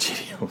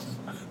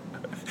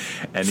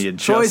 And he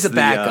adjusts Troy's a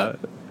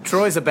backup.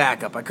 Troy's a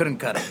backup. I couldn't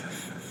cut it.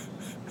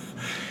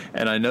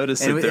 And I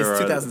noticed that there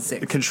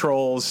are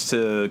controls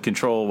to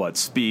control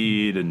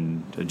speed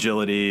and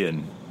agility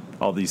and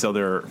all these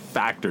other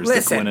factors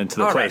that went into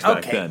the players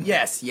back then.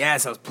 Yes.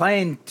 I was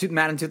playing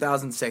Madden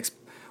 2006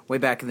 way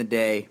back in the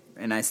day,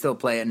 and I still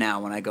play it now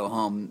when I go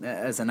home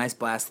as a nice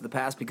blast of the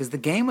past because the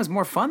game was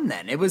more fun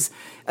then. It was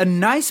a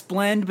nice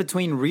blend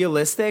between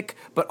realistic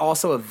but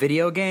also a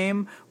video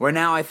game, where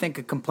now I think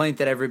a complaint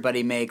that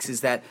everybody makes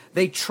is that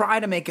they try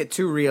to make it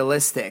too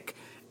realistic.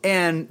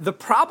 And the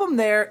problem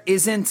there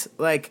isn't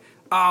like,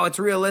 oh, it's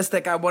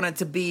realistic, I want it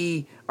to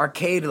be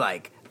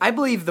arcade-like. I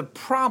believe the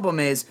problem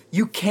is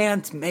you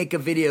can't make a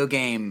video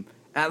game,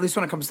 at least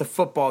when it comes to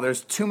football,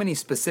 there's too many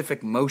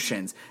specific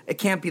motions. It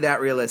can't be that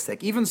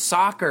realistic. Even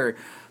soccer,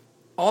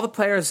 all the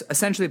players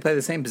essentially play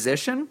the same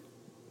position,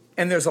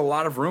 and there's a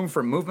lot of room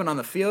for movement on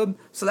the field,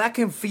 so that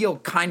can feel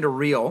kind of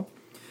real.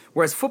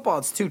 Whereas football,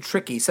 it's too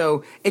tricky.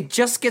 So it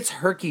just gets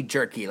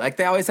herky-jerky. Like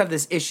they always have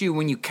this issue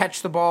when you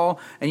catch the ball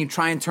and you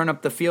try and turn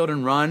up the field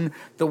and run.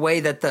 The way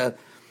that the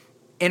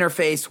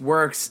interface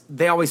works,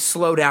 they always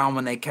slow down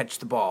when they catch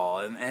the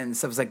ball. And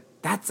so it's like,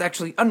 that's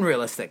actually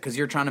unrealistic because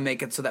you're trying to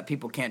make it so that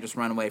people can't just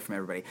run away from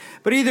everybody.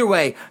 But either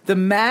way, the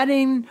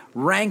Madden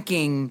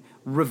ranking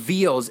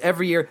reveals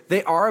every year,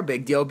 they are a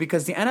big deal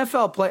because the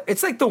NFL play,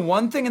 it's like the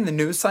one thing in the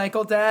news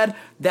cycle, Dad,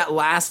 that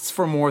lasts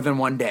for more than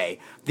one day.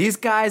 These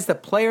guys, the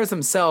players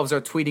themselves,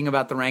 are tweeting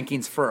about the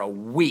rankings for a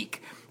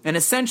week. And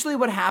essentially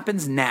what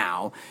happens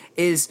now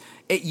is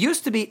it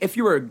used to be if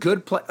you were a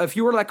good if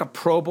you were like a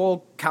Pro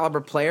Bowl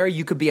caliber player,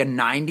 you could be a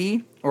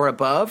 90 or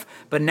above,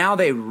 but now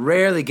they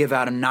rarely give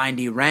out a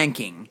 90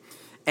 ranking.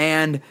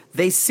 And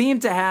they seem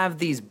to have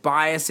these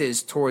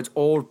biases towards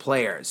old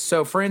players.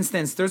 So, for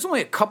instance, there's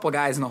only a couple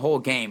guys in the whole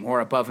game who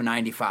are above a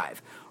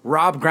 95.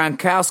 Rob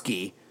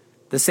Gronkowski,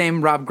 the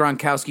same Rob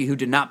Gronkowski who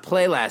did not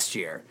play last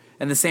year,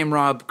 and the same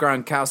Rob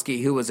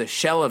Gronkowski who was a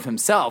shell of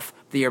himself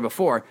the year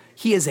before,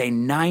 he is a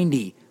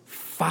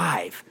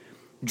 95.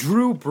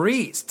 Drew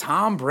Brees,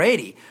 Tom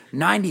Brady,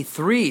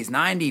 93s,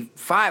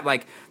 95.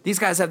 Like, these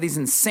guys have these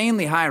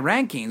insanely high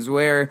rankings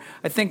where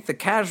I think the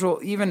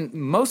casual, even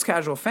most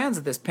casual fans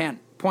at this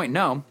point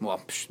know,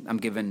 well, I'm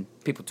giving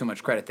people too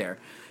much credit there.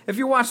 If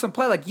you watch them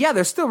play, like, yeah,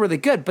 they're still really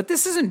good, but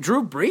this isn't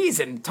Drew Brees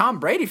and Tom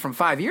Brady from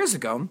 5 years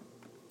ago.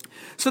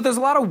 So there's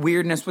a lot of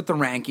weirdness with the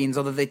rankings,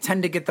 although they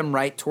tend to get them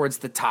right towards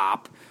the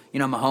top. You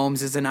know,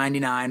 Mahomes is a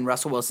 99.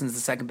 Russell Wilson's the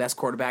second best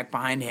quarterback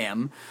behind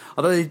him.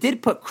 Although they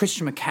did put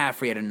Christian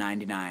McCaffrey at a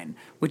 99,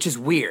 which is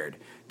weird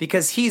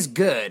because he's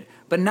good,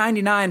 but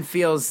 99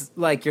 feels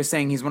like you're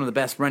saying he's one of the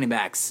best running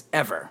backs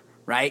ever,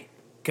 right?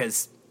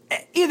 Because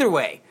either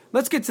way,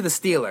 let's get to the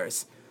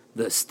Steelers.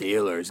 The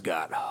Steelers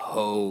got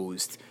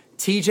hosed.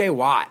 TJ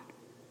Watt.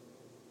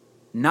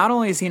 Not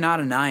only is he not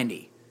a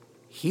 90,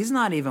 he's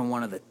not even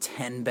one of the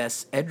 10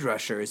 best edge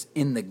rushers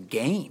in the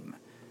game.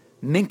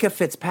 Minkah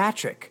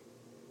Fitzpatrick,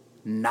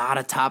 not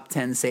a top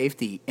 10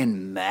 safety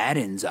in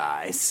Madden's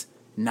eyes,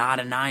 not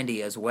a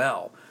 90 as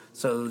well.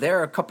 So there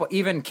are a couple,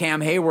 even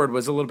Cam Hayward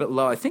was a little bit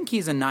low. I think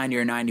he's a 90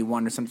 or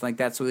 91 or something like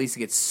that, so at least he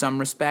gets some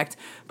respect.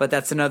 But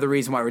that's another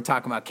reason why we're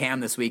talking about Cam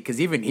this week, because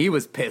even he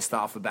was pissed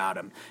off about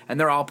him. And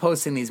they're all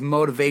posting these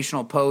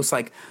motivational posts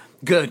like,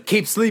 good,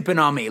 keep sleeping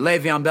on me.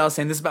 Le'Veon Bell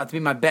saying, this is about to be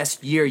my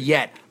best year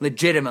yet,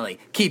 legitimately.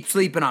 Keep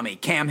sleeping on me.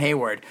 Cam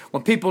Hayward.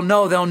 When people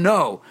know, they'll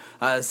know.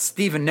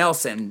 Steven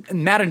Nelson.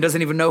 Madden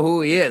doesn't even know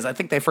who he is. I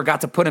think they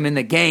forgot to put him in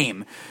the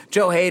game.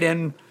 Joe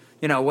Hayden,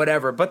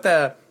 whatever. But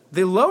the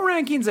low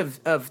rankings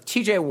of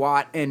T.J.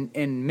 Watt and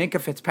Minkah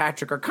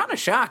Fitzpatrick are kind of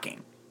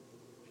shocking.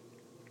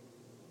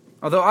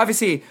 Although,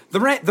 obviously, the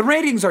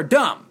ratings are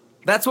dumb.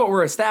 That's what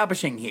we're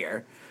establishing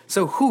here.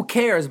 So who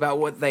cares about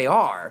what they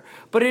are?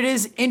 But it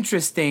is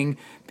interesting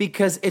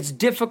because it's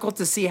difficult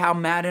to see how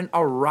Madden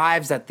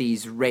arrives at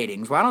these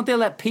ratings. Why don't they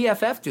let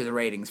PFF do the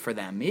ratings for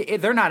them?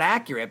 They're not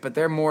accurate, but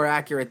they're more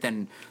accurate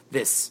than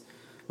this.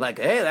 Like,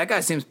 hey, that guy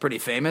seems pretty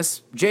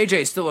famous.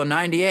 JJ's still a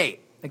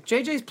 98. Like,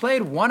 JJ's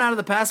played 1 out of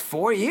the past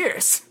 4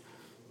 years.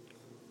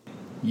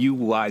 You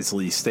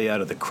wisely stay out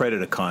of the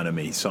credit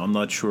economy, so I'm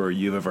not sure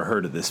you've ever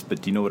heard of this,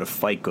 but do you know what a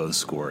FICO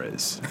score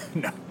is?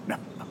 No,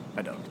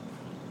 I don't.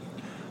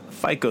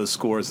 FICO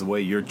score is the way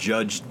you're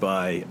judged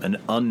by an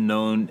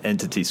unknown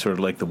entity, sort of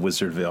like the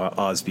Wizard of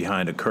Oz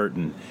behind a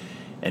curtain.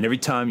 And every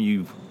time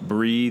you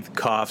breathe,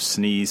 cough,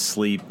 sneeze,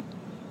 sleep,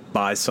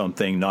 buy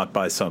something, not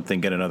buy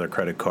something, get another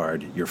credit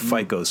card, your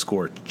FICO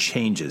score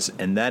changes.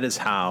 And that is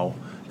how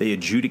they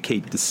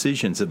adjudicate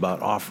decisions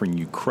about offering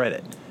you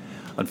credit.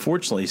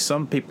 Unfortunately,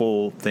 some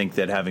people think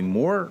that having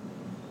more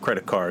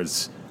credit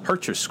cards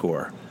hurts your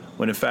score,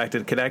 when in fact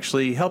it could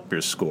actually help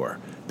your score.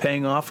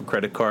 Paying off a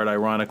credit card,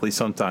 ironically,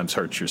 sometimes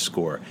hurts your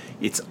score.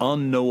 It's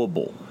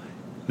unknowable.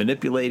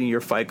 Manipulating your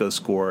FICO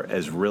score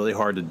is really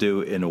hard to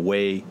do in a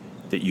way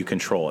that you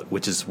control it,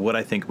 which is what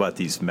I think about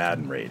these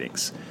Madden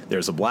ratings.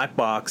 There's a black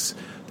box.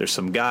 There's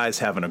some guys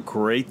having a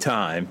great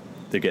time.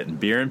 They're getting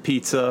beer and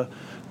pizza,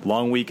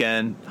 long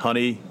weekend.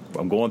 Honey,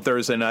 I'm going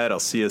Thursday night. I'll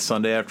see you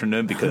Sunday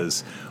afternoon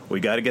because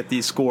we got to get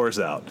these scores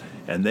out.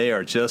 And they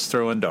are just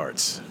throwing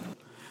darts.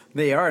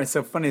 They are. It's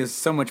so funny. There's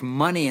so much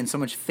money and so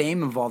much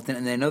fame involved in it,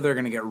 and they know they're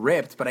going to get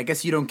ripped, but I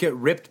guess you don't get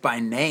ripped by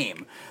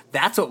name.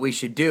 That's what we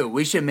should do.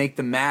 We should make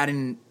the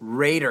Madden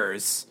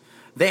raters.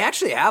 They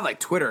actually have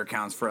like Twitter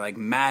accounts for like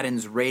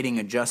Madden's rating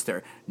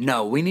adjuster.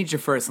 No, we need your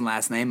first and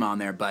last name on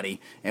there, buddy,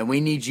 and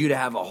we need you to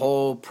have a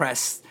whole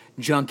press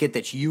junket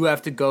that you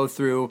have to go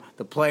through.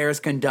 The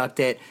players conduct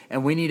it,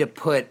 and we need to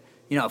put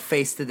a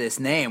face to this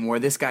name where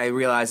this guy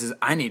realizes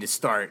I need to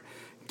start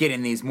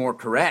getting these more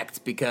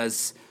correct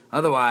because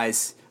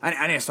otherwise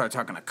I need to start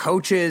talking to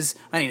coaches.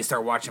 I need to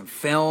start watching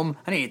film.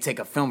 I need to take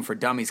a film for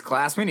dummies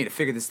class. We need to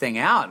figure this thing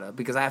out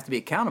because I have to be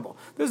accountable.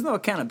 There's no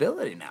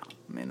accountability now.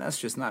 I mean, that's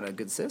just not a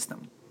good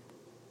system.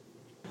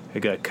 I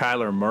got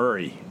Kyler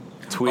Murray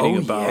tweeting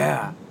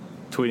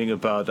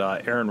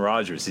about Aaron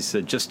Rodgers. He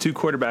said, just 2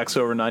 quarterbacks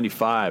over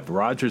 95.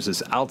 Rodgers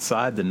is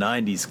outside the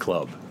 90s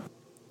club.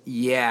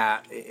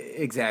 Yeah,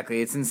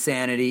 exactly. It's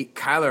insanity.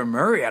 Kyler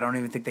Murray, I don't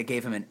even think they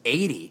gave him an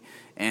 80.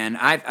 And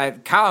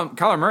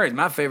Kyler Murray is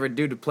my favorite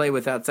dude to play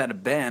with outside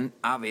of Ben,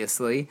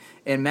 obviously.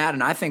 In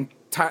Madden, I think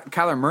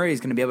Kyler Murray is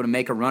going to be able to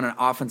make a run at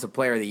Offensive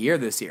Player of the Year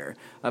this year.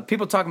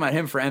 People talking about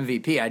him for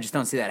MVP. I just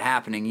don't see that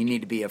happening. You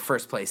need to be a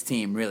first-place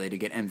team, really, to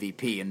get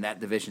MVP, and that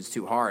division's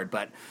too hard.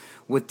 But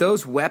with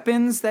those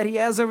weapons that he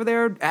has over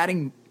there,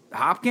 adding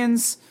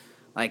Hopkins,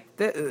 like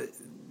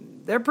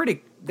they're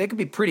pretty. They could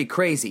be pretty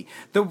crazy.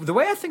 The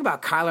way I think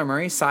about Kyler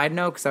Murray, side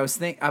note, because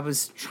I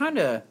was trying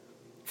to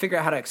figure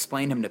out how to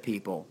explain him to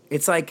people.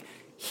 It's like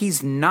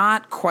he's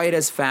not quite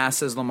as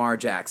fast as Lamar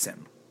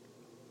Jackson,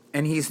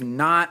 and he's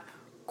not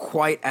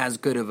quite as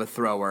good of a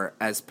thrower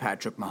as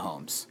Patrick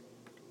Mahomes,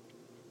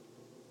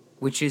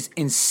 which is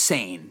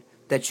insane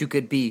that you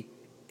could be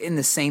in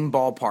the same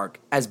ballpark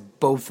as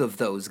both of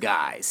those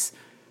guys.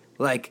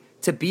 Like,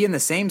 to be in the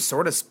same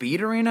sort of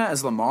speed arena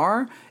as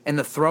Lamar, and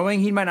the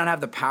throwing, he might not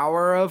have the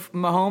power of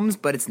Mahomes,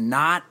 but it's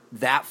not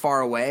that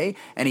far away,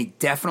 and he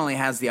definitely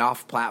has the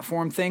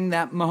off-platform thing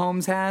that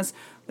Mahomes has.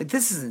 Like,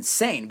 this is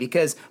insane,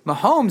 because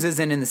Mahomes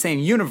isn't in the same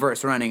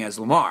universe running as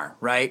Lamar,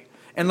 right?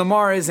 And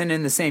Lamar isn't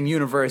in the same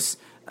universe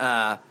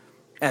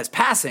as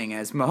passing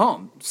as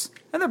Mahomes.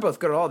 And they're both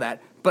good at all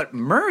that. But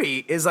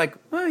Murray is like,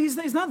 well, he's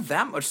not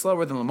that much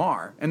slower than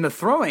Lamar, and the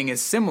throwing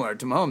is similar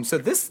to Mahomes. So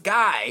this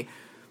guy...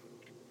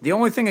 The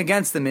only thing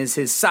against him is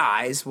his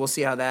size. We'll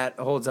see how that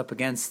holds up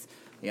against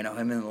him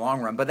in the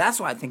long run. But that's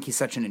why I think he's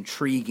such an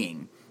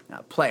intriguing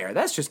player.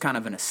 That's just kind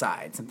of an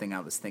aside, something I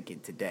was thinking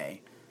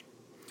today.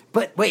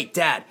 But wait,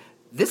 Dad,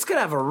 this could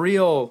have a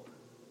real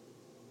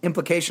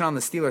implication on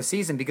the Steelers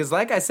season because,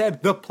 like I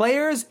said, the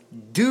players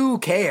do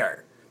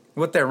care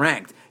what they're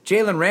ranked.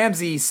 Jalen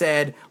Ramsey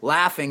said,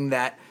 laughing,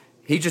 that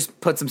he just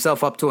puts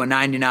himself up to a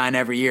 99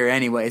 every year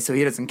anyway, so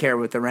he doesn't care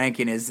what the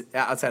ranking is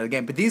outside of the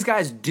game. But these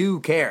guys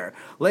do care.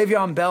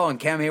 Le'Veon Bell and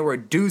Cam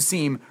Hayward do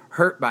seem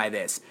hurt by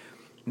this.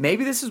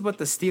 Maybe this is what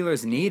the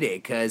Steelers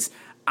needed, because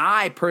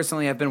I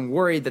personally have been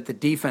worried that the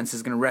defense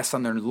is going to rest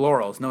on their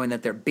laurels, knowing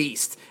that they're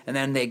beast. And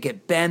then they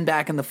get Ben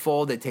back in the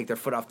fold, they take their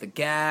foot off the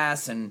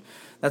gas, and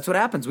that's what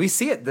happens. We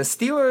see it. The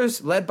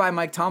Steelers, led by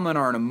Mike Tomlin,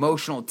 are an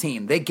emotional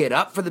team. They get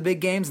up for the big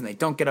games, and they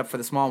don't get up for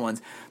the small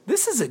ones.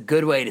 This is a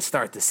good way to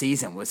start the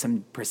season with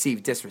some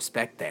perceived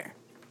disrespect there.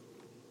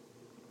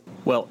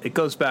 Well, it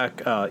goes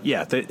back,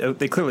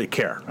 they clearly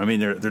care. I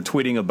mean, they're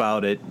tweeting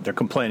about it, they're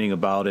complaining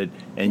about it,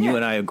 and you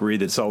and I agree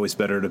that it's always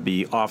better to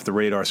be off the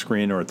radar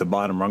screen or at the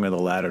bottom rung of the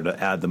ladder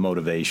to add the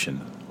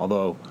motivation.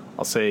 Although,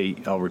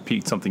 I'll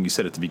repeat something you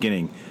said at the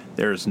beginning,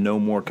 there's no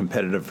more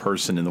competitive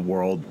person in the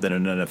world than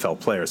an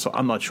NFL player, so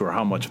I'm not sure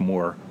how much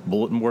more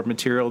bulletin board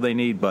material they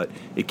need, but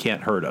it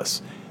can't hurt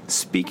us.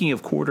 Speaking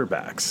of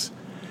quarterbacks,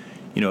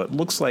 it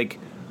looks like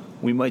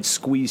we might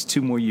squeeze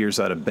 2 more years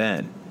out of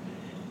Ben.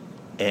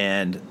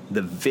 And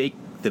the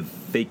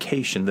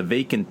vacancing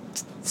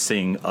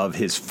of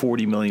his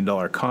 $40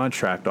 million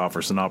contract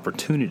offers an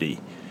opportunity,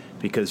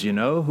 because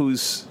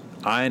who's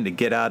eyeing to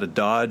get out of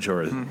Dodge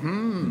or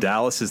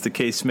Dallas, as the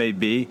case may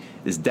be,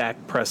 is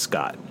Dak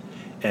Prescott.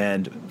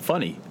 And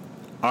funny,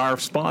 our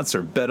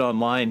sponsor,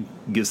 BetOnline,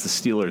 gives the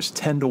Steelers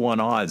 10-1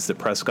 odds that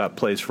Prescott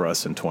plays for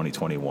us in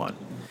 2021.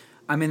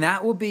 I mean,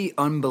 that will be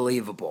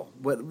unbelievable.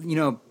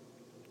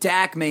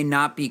 Dak may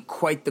not be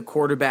quite the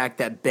quarterback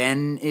that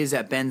Ben is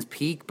at Ben's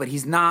peak, but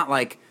he's not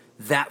like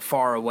that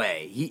far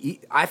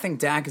away. I think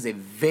Dak is a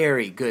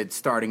very good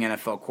starting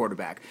NFL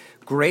quarterback.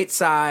 Great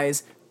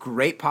size,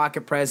 great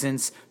pocket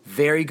presence,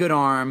 very good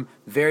arm,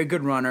 very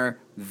good runner,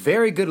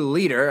 very good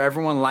leader.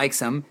 Everyone likes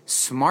him.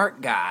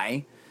 Smart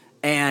guy,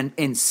 and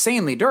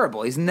insanely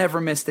durable. He's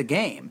never missed a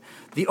game.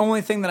 The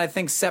only thing that I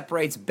think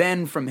separates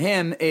Ben from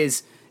him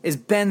is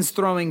Ben's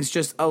throwing's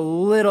just a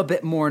little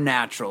bit more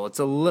natural. It's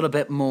a little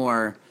bit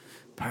more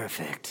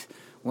perfect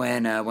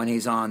when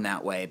he's on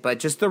that way. But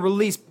just the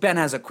release, Ben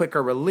has a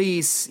quicker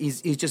release.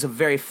 He's just a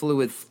very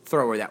fluid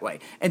thrower that way.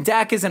 And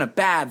Dak isn't a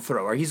bad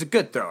thrower. He's a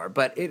good thrower,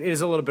 but it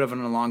is a little bit of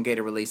an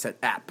elongated release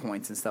at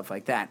points and stuff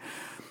like that.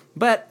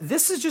 But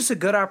this is just a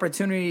good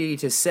opportunity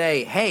to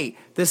say, hey,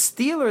 the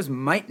Steelers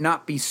might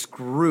not be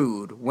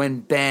screwed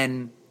when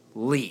Ben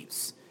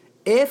leaves.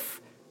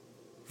 If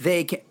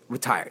they can,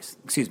 retires.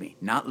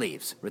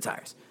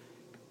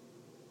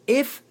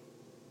 If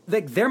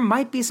there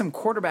might be some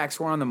quarterbacks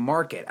who are on the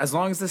market as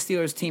long as the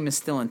Steelers team is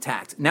still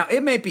intact. Now,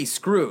 it may be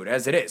screwed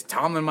as it is.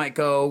 Tomlin might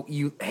go,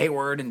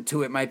 Hayward and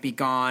Tuitt might be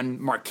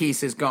gone.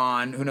 Marquise is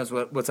gone. Who knows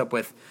what's up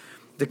with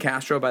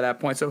DeCastro by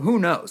that point. So who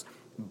knows?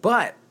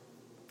 But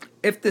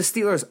if the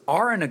Steelers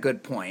are in a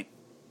good point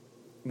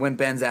when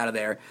Ben's out of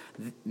there,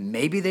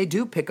 maybe they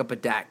do pick up a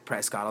Dak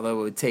Prescott, although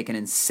it would take an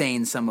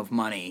insane sum of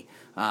money.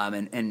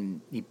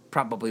 And he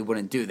probably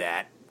wouldn't do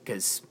that,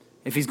 because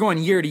if he's going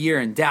year to year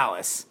in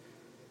Dallas,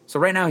 so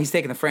right now he's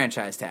taking the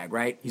franchise tag,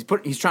 right?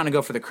 He's trying to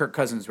go for the Kirk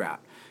Cousins route,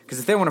 because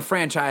if they want to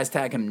franchise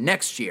tag him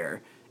next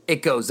year,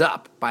 it goes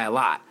up by a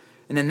lot.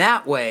 And then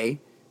that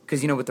way,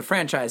 because with the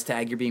franchise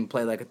tag, you're being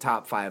played like a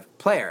top 5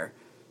 player,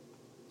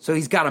 so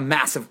he's got a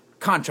massive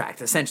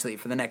contract essentially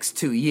for the next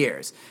 2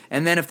 years.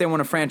 And then if they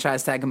want to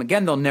franchise tag him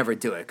again, they'll never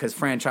do it, because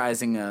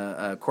franchising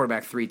a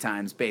quarterback 3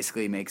 times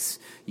basically makes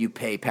you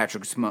pay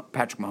Patrick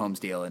Mahomes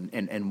deal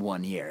in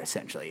 1 year.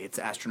 Essentially, it's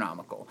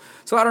astronomical.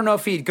 So I don't know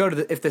if he'd go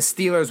to if the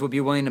Steelers would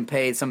be willing to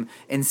pay some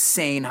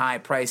insane high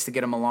price to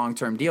get him a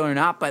long-term deal or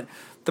not. But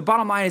the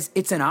bottom line is,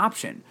 it's an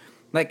option.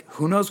 Like,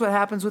 who knows what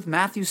happens with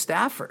Matthew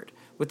Stafford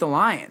with the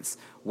Lions?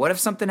 What if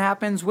something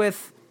happens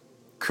with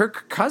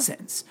Kirk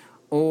Cousins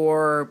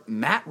or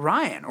Matt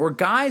Ryan, or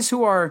guys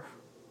who are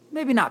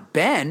maybe not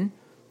Ben,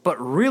 but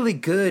really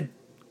good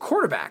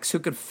quarterbacks who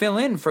could fill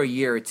in for a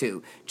year or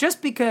two?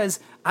 Just because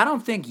I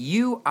don't think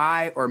you,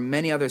 I, or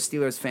many other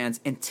Steelers fans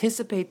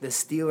anticipate the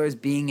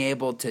Steelers being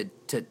able to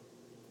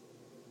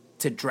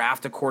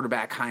draft a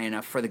quarterback high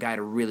enough for the guy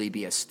to really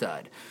be a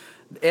stud.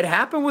 It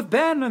happened with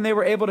Ben, and they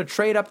were able to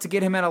trade up to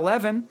get him at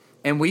 11,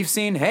 and we've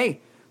seen,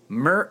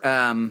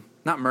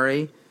 not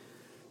Murray,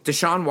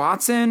 Deshaun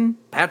Watson,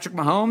 Patrick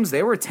Mahomes,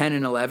 they were 10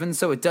 and 11,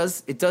 so it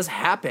does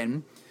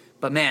happen.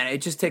 But man, it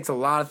just takes a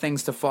lot of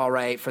things to fall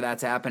right for that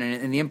to happen,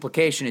 and the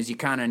implication is you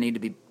kind of need to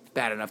be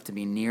bad enough to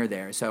be near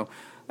there. So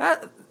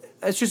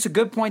that's just a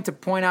good point to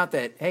point out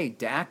that, hey,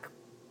 Dak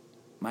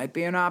might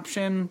be an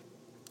option.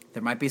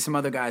 There might be some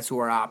other guys who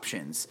are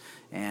options.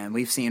 And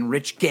we've seen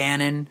Rich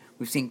Gannon,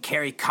 we've seen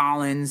Kerry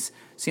Collins,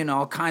 seen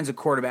all kinds of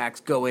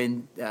quarterbacks go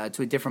in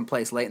to a different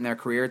place late in their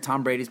career.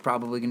 Tom Brady's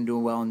probably going to do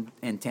well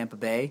in Tampa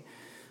Bay.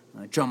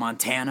 Joe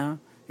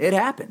Montana. It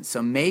happens.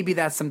 So maybe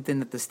that's something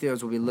that the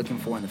Steelers will be looking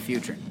for in the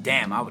future.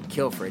 Damn, I would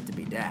kill for it to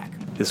be Dak.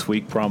 This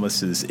week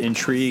promises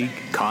intrigue,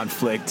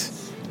 conflict,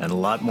 and a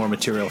lot more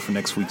material for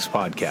next week's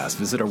podcast.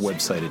 Visit our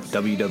website at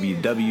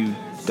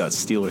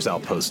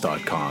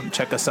www.steelersoutpost.com.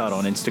 Check us out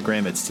on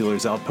Instagram at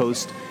Steelers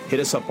Outpost. Hit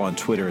us up on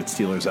Twitter at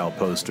Steelers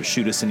Outpost, or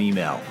shoot us an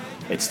email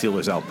at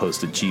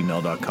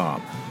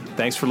steelersoutpost@gmail.com.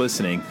 Thanks for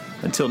listening.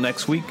 Until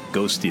next week,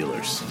 go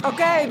Steelers.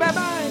 Okay,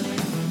 bye-bye.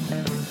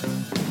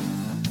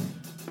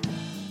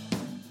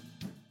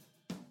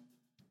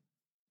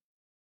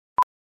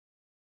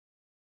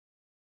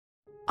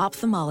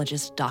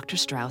 Ophthalmologist Dr.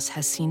 Strauss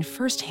has seen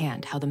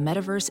firsthand how the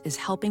metaverse is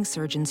helping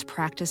surgeons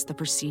practice the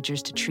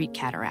procedures to treat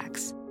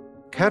cataracts.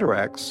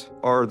 Cataracts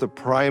are the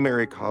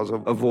primary cause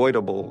of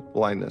avoidable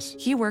blindness.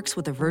 He works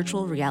with a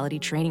virtual reality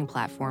training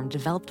platform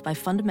developed by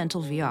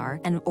Fundamental VR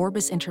and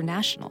Orbis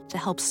International to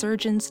help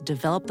surgeons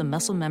develop the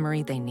muscle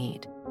memory they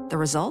need. The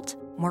result?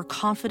 More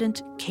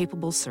confident,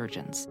 capable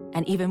surgeons.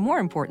 And even more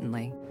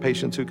importantly,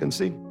 Patients who can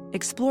see.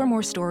 explore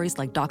more stories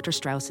like Dr.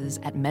 Strauss's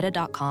at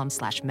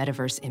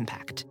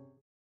meta.com/metaverseimpact.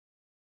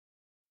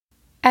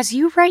 As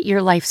you write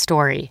your life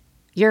story,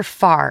 you're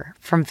far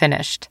from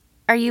finished.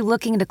 Are you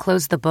looking to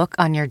close the book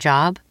on your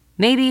job?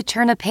 Maybe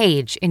turn a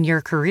page in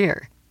your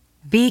career?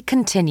 Be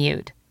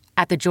continued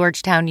at the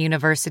Georgetown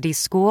University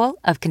School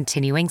of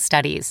Continuing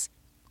Studies.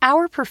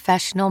 Our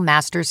professional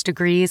master's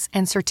degrees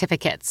and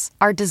certificates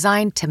are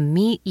designed to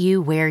meet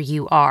you where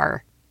you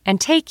are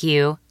and take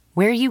you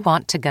where you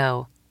want to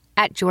go.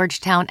 At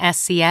Georgetown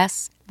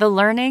SCS, the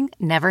learning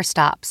never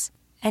stops,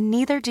 and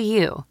neither do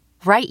you.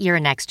 Write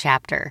your next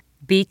chapter.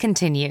 Be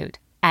continued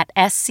at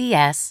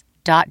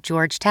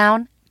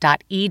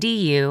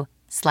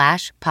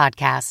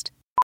scs.georgetown.edu/podcast.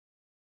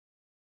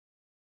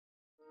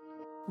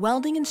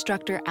 Welding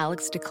instructor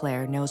Alex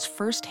DeClaire knows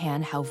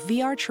firsthand how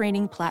VR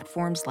training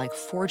platforms like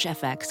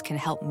ForgeFX can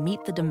help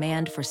meet the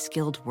demand for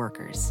skilled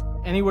workers.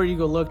 Anywhere you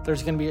go look,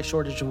 there's going to be a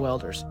shortage of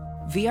welders.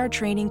 VR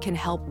training can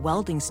help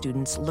welding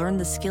students learn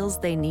the skills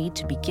they need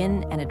to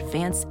begin and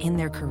advance in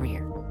their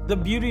career. The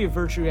beauty of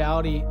virtual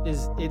reality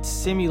is it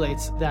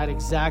simulates that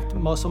exact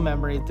muscle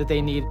memory that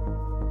they need.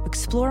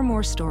 Explore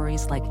more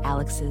stories like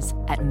Alex's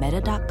at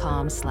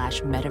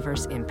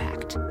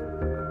meta.com/metaverseimpact.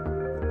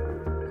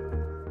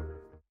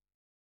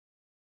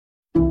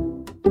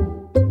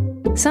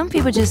 Some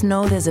people just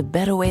know there's a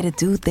better way to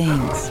do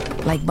things,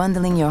 like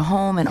bundling your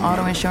home and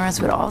auto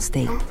insurance with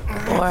Allstate,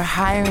 or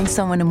hiring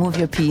someone to move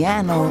your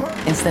piano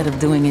instead of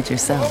doing it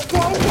yourself.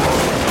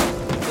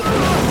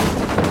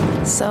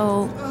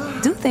 So,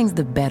 do things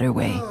the better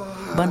way.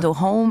 Bundle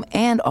home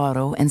and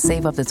auto and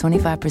save up to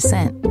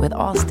 25% with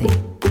Allstate.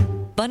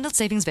 Bundled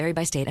savings vary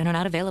by state and are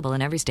not available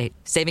in every state.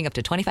 Saving up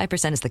to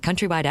 25% is the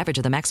countrywide average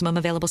of the maximum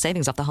available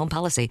savings off the home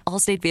policy.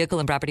 Allstate Vehicle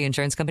and Property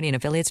Insurance Company and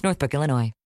Affiliates, Northbrook, Illinois.